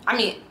I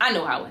mean, I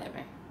know how it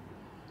happened.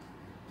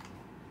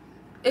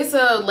 It's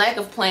a lack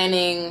of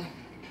planning,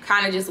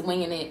 kind of just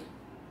winging it.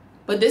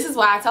 But this is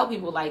why I tell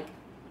people, like,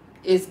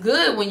 it's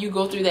good when you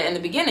go through that in the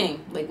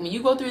beginning. Like, when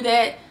you go through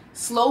that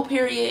slow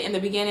period in the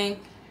beginning,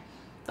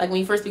 like when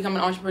you first become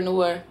an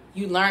entrepreneur,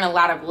 you learn a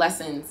lot of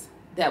lessons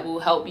that will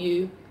help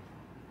you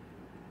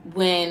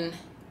when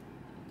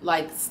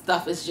like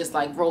stuff is just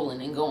like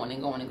rolling and going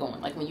and going and going.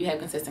 Like when you have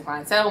consistent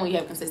clientele, when you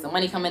have consistent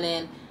money coming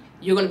in,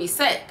 you're going to be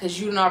set because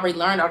you already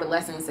learned all the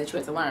lessons that you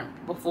had to learn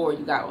before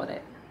you got all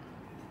that.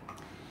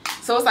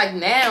 So it's like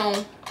now,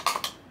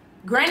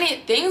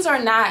 granted, things are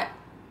not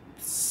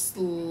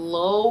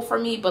slow for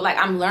me, but like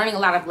I'm learning a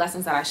lot of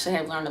lessons that I should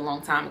have learned a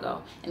long time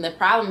ago. And the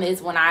problem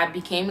is when I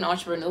became an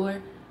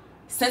entrepreneur,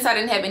 since I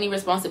didn't have any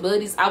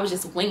responsibilities, I was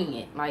just winging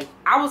it. Like,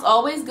 I was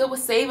always good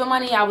with saving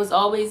money. I was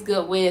always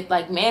good with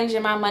like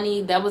managing my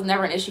money. That was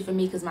never an issue for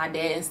me because my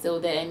dad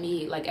instilled that in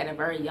me like at a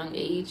very young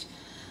age.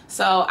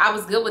 So I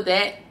was good with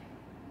that.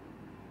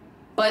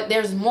 But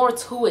there's more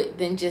to it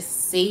than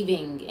just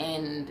saving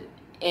and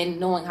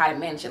knowing how to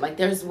manage it. Like,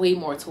 there's way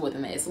more to it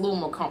than that. It's a little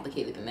more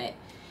complicated than that.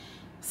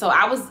 So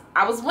I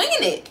was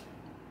winging it,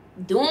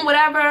 doing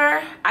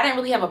whatever. I didn't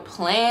really have a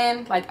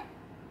plan. Like,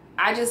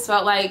 I just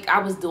felt like I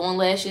was doing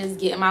lashes,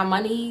 getting my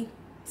money,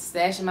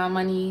 stashing my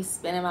money,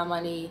 spending my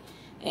money,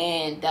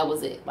 and that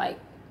was it. Like,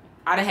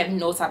 I didn't have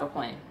no type of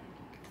plan.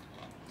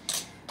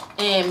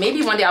 And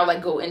maybe one day I'll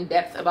like go in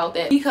depth about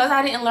that. Because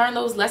I didn't learn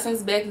those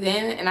lessons back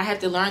then and I have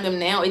to learn them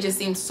now, it just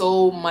seems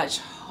so much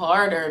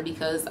harder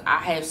because I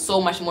have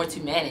so much more to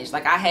manage.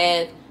 Like, I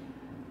have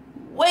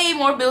way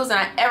more bills than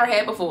I ever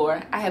had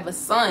before. I have a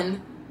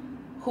son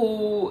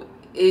who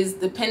is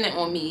dependent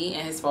on me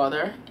and his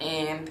father,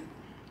 and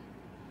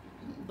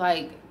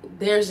like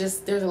there's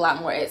a lot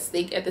more at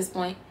stake at this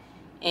point,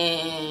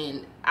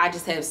 and I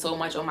just have so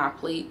much on my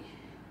plate.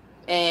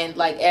 And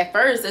like at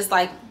first it's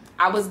like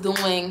I was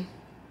doing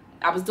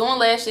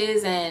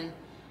lashes and,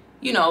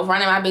 you know,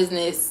 running my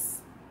business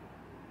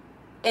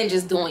and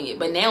just doing it.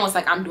 But now it's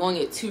like I'm doing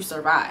it to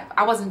survive.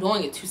 I wasn't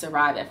doing it to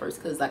survive at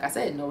first because, like I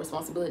said, no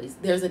responsibilities.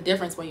 There's a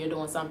difference when you're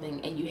doing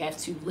something and you have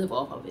to live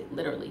off of it,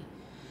 literally.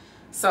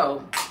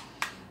 So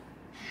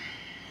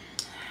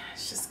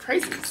it's just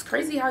crazy. It's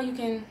crazy how you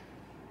can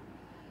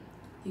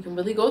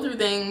really go through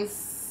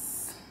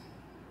things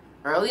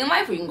early in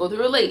life, or you can go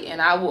through it late.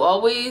 And I will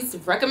always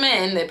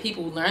recommend that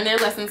people learn their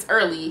lessons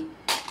early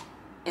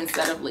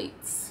instead of late.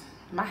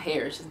 My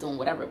hair is just doing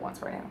whatever it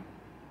wants right now.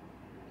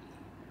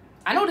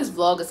 I know this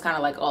vlog is kind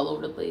of like all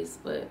over the place,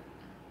 but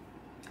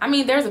I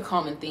mean, there's a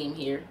common theme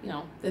here. You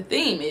know, the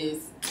theme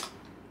is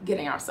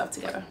getting our stuff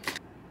together.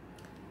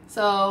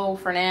 So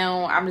for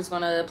now, I'm just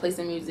gonna play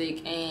some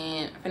music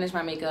and finish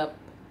my makeup.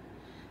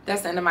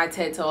 That's the end of my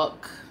TED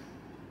Talk.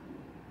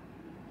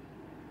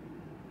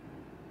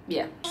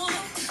 Yeah.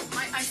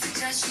 I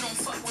suggest you don't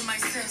fuck with my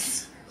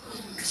sis.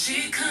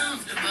 She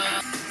comfortable.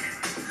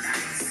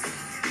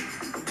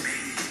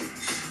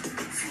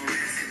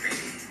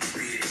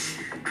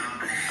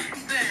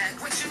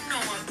 What you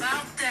know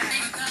about that?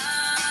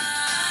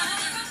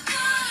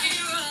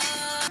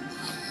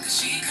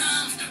 She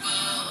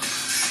comfortable.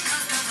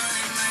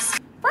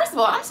 First of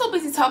all, I'm so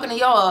busy talking to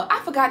y'all, I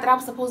forgot that I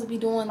was supposed to be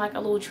doing like a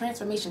little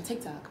transformation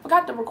TikTok. I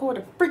forgot to record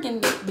the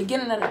freaking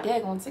beginning of the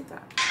daggone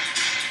TikTok.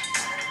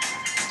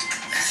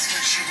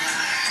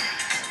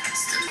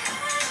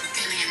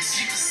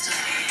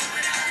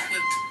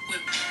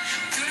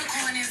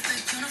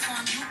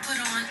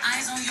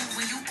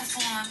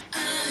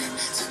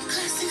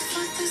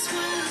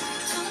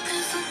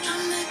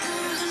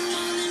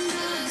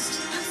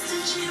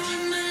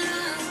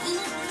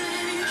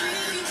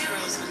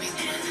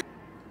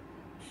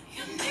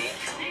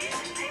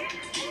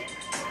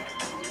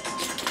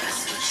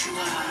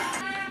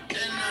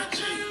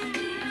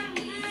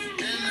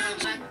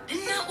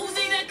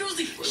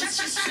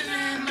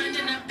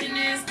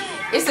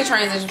 It's the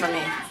transition for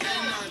me.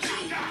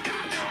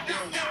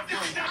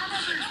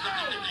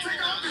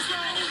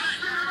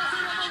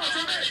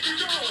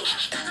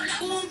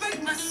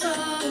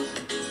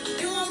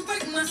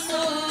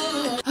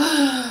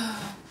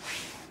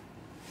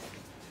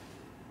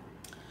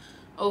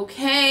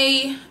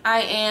 Okay,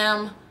 I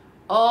am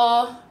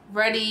all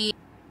ready.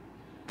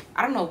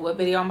 I don't know what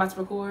video I'm about to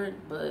record,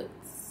 but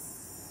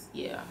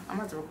yeah, I'm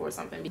about to record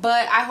something.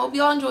 But I hope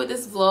y'all enjoyed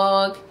this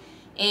vlog.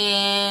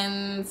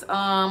 And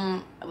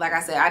like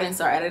I said, I didn't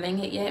start editing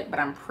it yet, but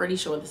I'm pretty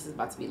sure this is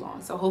about to be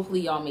long. So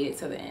hopefully y'all made it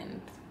to the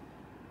end.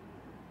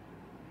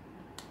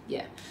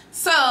 Yeah.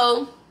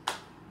 So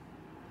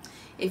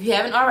if you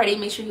haven't already,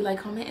 make sure you like,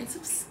 comment, and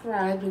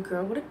subscribe. The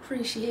girl would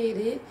appreciate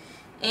it.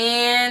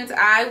 And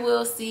I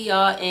will see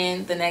y'all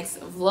in the next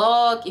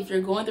vlog. If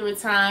you're going through a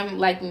time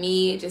like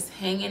me, just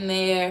hang in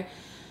there.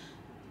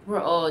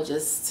 We're all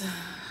just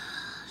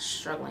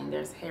struggling.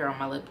 There's hair on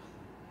my lip.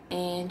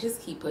 And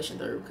just keep pushing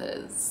through,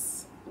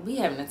 because we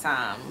having a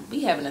time.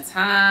 We having a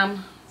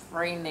time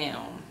right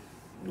now.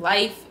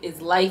 Life is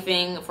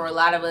lifing for a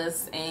lot of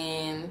us,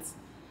 and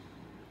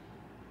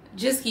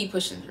just keep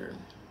pushing through.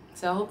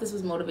 So I hope this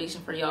was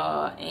motivation for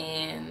y'all,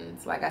 and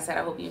like I said,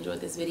 I hope you enjoyed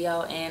this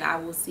video, and I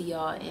will see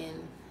y'all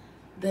in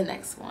the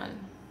next one.